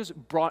challenges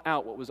brought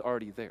out what was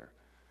already there.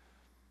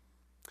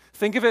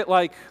 Think of it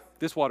like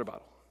this water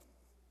bottle.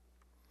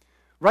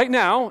 Right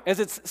now, as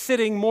it's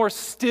sitting more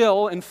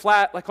still and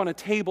flat, like on a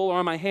table or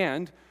on my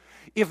hand,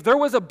 if there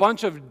was a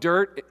bunch of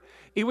dirt,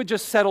 it would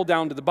just settle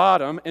down to the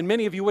bottom, and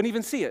many of you wouldn't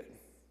even see it.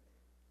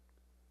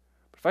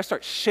 But if I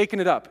start shaking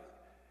it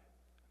up,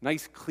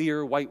 nice,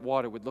 clear, white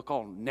water would look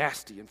all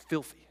nasty and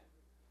filthy.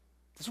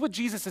 This is what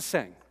Jesus is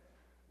saying.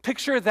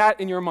 Picture that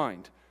in your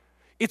mind.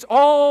 It's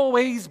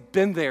always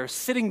been there,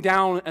 sitting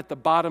down at the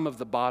bottom of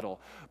the bottle.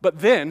 But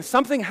then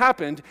something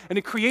happened, and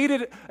it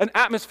created an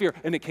atmosphere,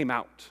 and it came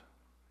out.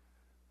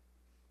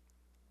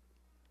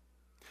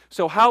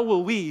 So how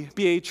will we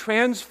be a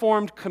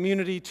transformed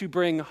community to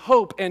bring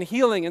hope and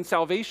healing and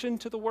salvation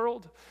to the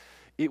world?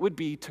 It would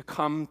be to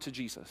come to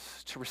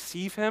Jesus, to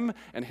receive him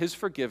and his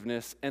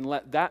forgiveness, and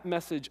let that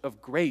message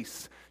of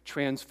grace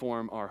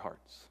transform our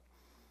hearts.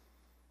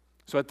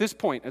 So at this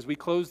point, as we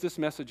close this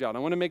message out, I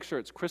want to make sure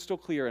it's crystal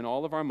clear in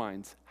all of our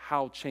minds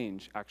how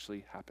change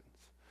actually happens.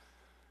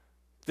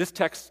 This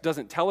text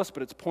doesn't tell us,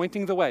 but it's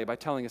pointing the way by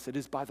telling us it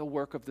is by the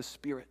work of the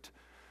Spirit.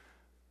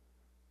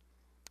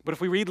 But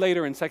if we read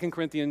later in 2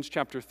 Corinthians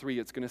chapter 3,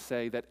 it's going to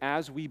say that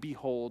as we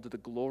behold the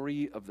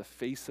glory of the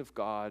face of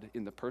God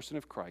in the person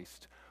of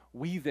Christ,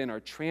 we then are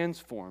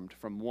transformed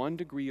from one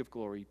degree of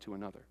glory to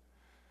another.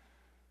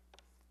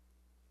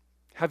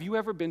 Have you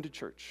ever been to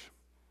church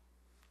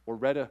or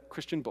read a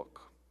Christian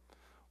book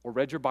or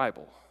read your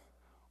Bible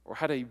or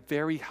had a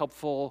very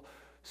helpful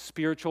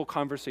spiritual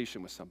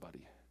conversation with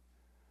somebody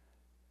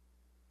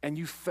and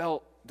you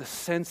felt the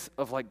sense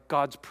of like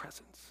God's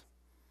presence?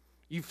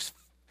 You've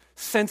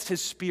sensed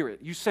his spirit.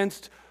 You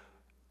sensed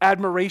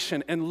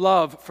admiration and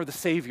love for the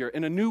Savior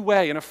in a new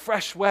way, in a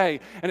fresh way,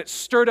 and it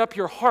stirred up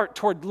your heart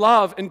toward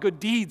love and good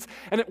deeds.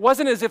 And it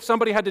wasn't as if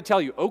somebody had to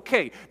tell you,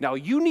 okay, now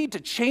you need to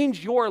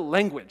change your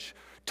language,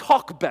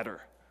 talk better.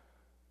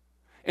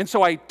 And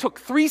so I took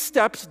 3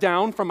 steps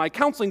down from my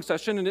counseling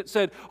session, and it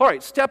said, all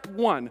right, step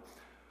 1,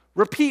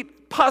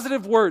 repeat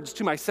positive words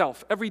to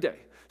myself every day.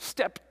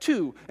 Step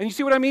 2, and you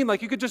see what I mean?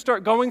 Like you could just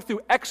start going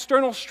through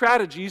external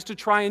strategies to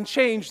try and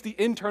change the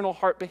internal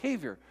heart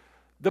behavior.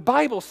 The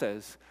Bible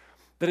says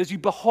that as you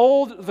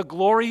behold the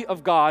glory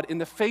of God in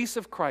the face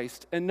of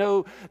Christ and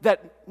know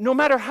that no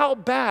matter how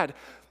bad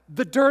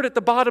the dirt at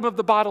the bottom of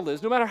the bottle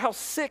is, no matter how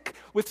sick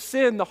with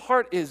sin the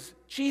heart is,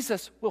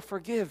 Jesus will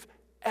forgive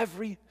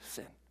every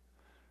sin.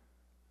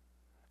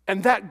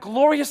 And that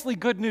gloriously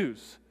good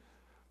news,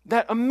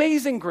 that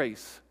amazing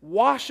grace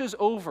washes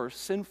over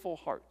sinful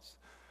hearts.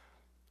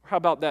 How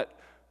about that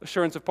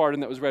assurance of pardon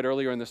that was read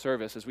earlier in the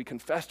service as we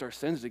confessed our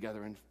sins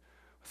together and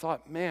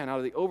thought, man, out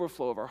of the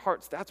overflow of our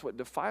hearts, that's what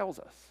defiles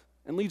us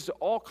and leads to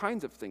all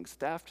kinds of things,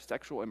 theft,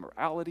 sexual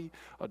immorality,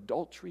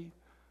 adultery.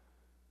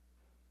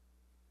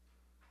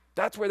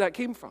 That's where that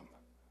came from.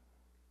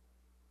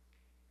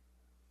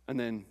 And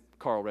then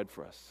Carl read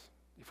for us,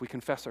 if we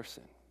confess our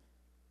sin,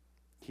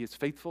 he is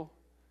faithful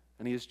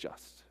and he is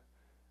just.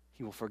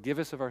 He will forgive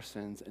us of our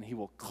sins and he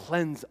will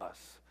cleanse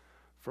us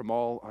from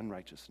all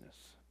unrighteousness.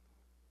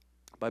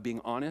 By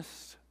being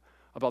honest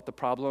about the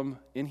problem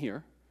in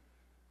here,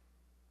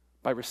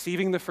 by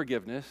receiving the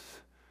forgiveness,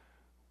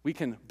 we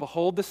can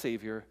behold the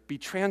Savior, be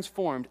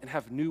transformed, and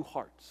have new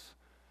hearts.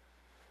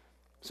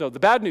 So the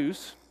bad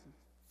news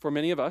for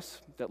many of us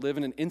that live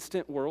in an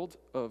instant world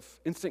of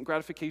instant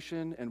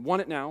gratification and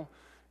want it now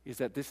is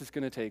that this is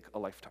going to take a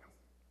lifetime.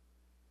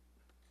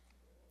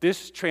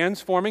 This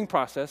transforming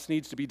process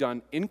needs to be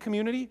done in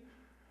community,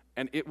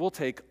 and it will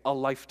take a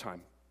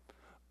lifetime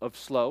of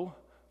slow,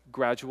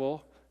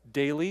 gradual,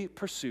 daily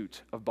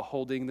pursuit of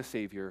beholding the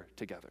Savior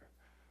together,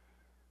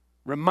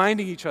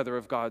 reminding each other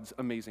of God's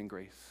amazing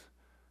grace.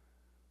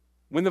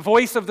 When the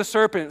voice of the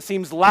serpent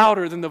seems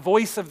louder than the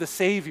voice of the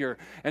Savior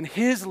and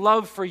his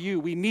love for you,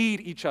 we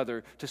need each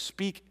other to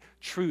speak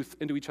truth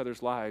into each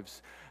other's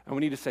lives. And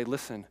we need to say,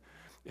 listen,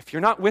 if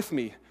you're not with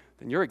me,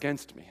 then you're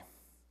against me.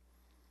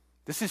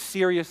 This is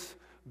serious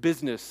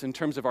business in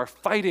terms of our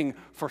fighting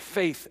for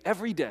faith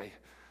every day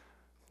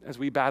as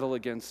we battle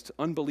against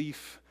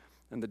unbelief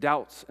and the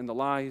doubts and the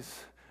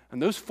lies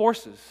and those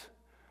forces.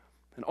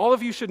 And all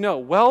of you should know,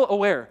 well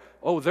aware,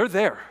 oh, they're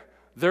there.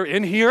 They're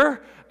in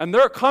here and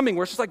they're coming.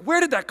 We're just like, where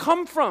did that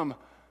come from?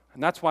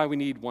 And that's why we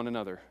need one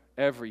another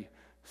every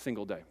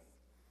single day.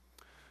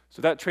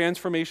 So that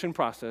transformation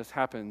process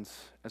happens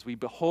as we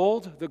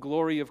behold the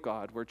glory of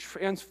God. We're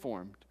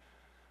transformed.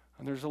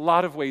 And there's a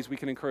lot of ways we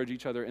can encourage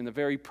each other in the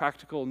very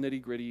practical,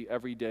 nitty-gritty,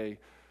 everyday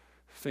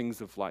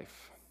things of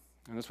life.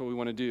 And that's what we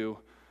want to do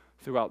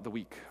throughout the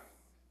week.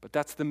 But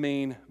that's the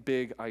main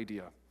big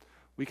idea.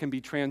 We can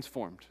be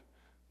transformed.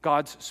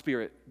 God's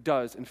Spirit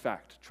does, in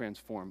fact,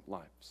 transform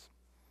lives.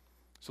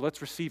 So let's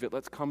receive it.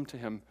 Let's come to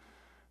him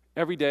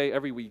every day,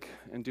 every week,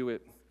 and do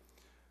it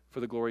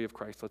for the glory of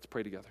Christ. Let's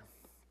pray together.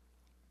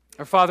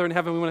 Our Father in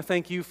heaven, we want to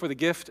thank you for the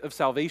gift of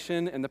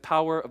salvation and the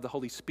power of the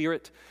Holy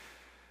Spirit.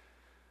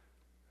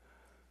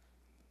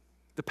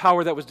 The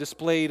power that was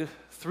displayed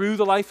through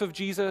the life of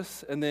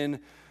Jesus, and then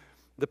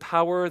the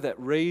power that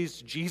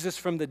raised Jesus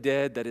from the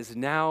dead that is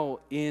now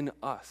in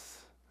us.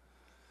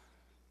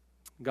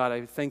 God,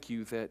 I thank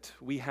you that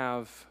we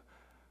have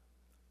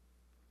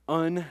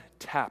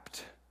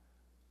untapped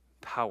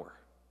power.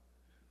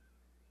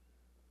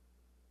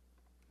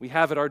 We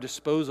have at our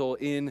disposal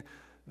in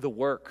the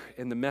work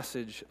and the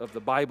message of the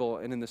Bible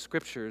and in the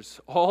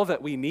Scriptures all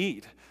that we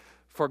need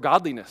for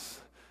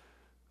godliness,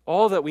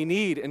 all that we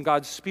need in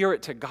God's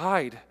Spirit to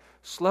guide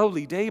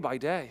slowly day by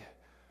day.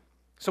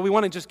 So we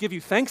want to just give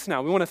you thanks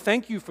now. We want to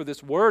thank you for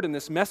this word and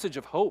this message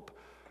of hope,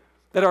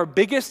 that our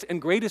biggest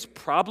and greatest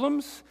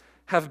problems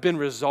have been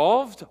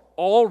resolved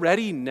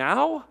already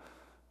now.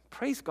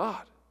 Praise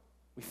God.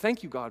 We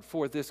thank you, God,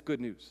 for this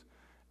good news.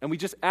 And we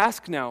just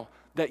ask now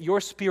that your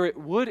Spirit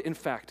would, in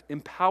fact,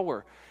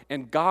 empower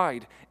and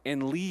guide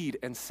and lead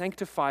and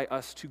sanctify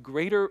us to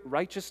greater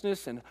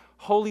righteousness and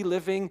holy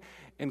living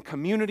and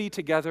community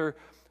together,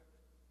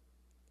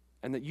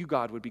 and that you,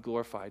 God, would be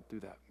glorified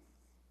through that.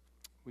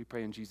 We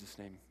pray in Jesus'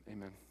 name.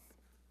 Amen.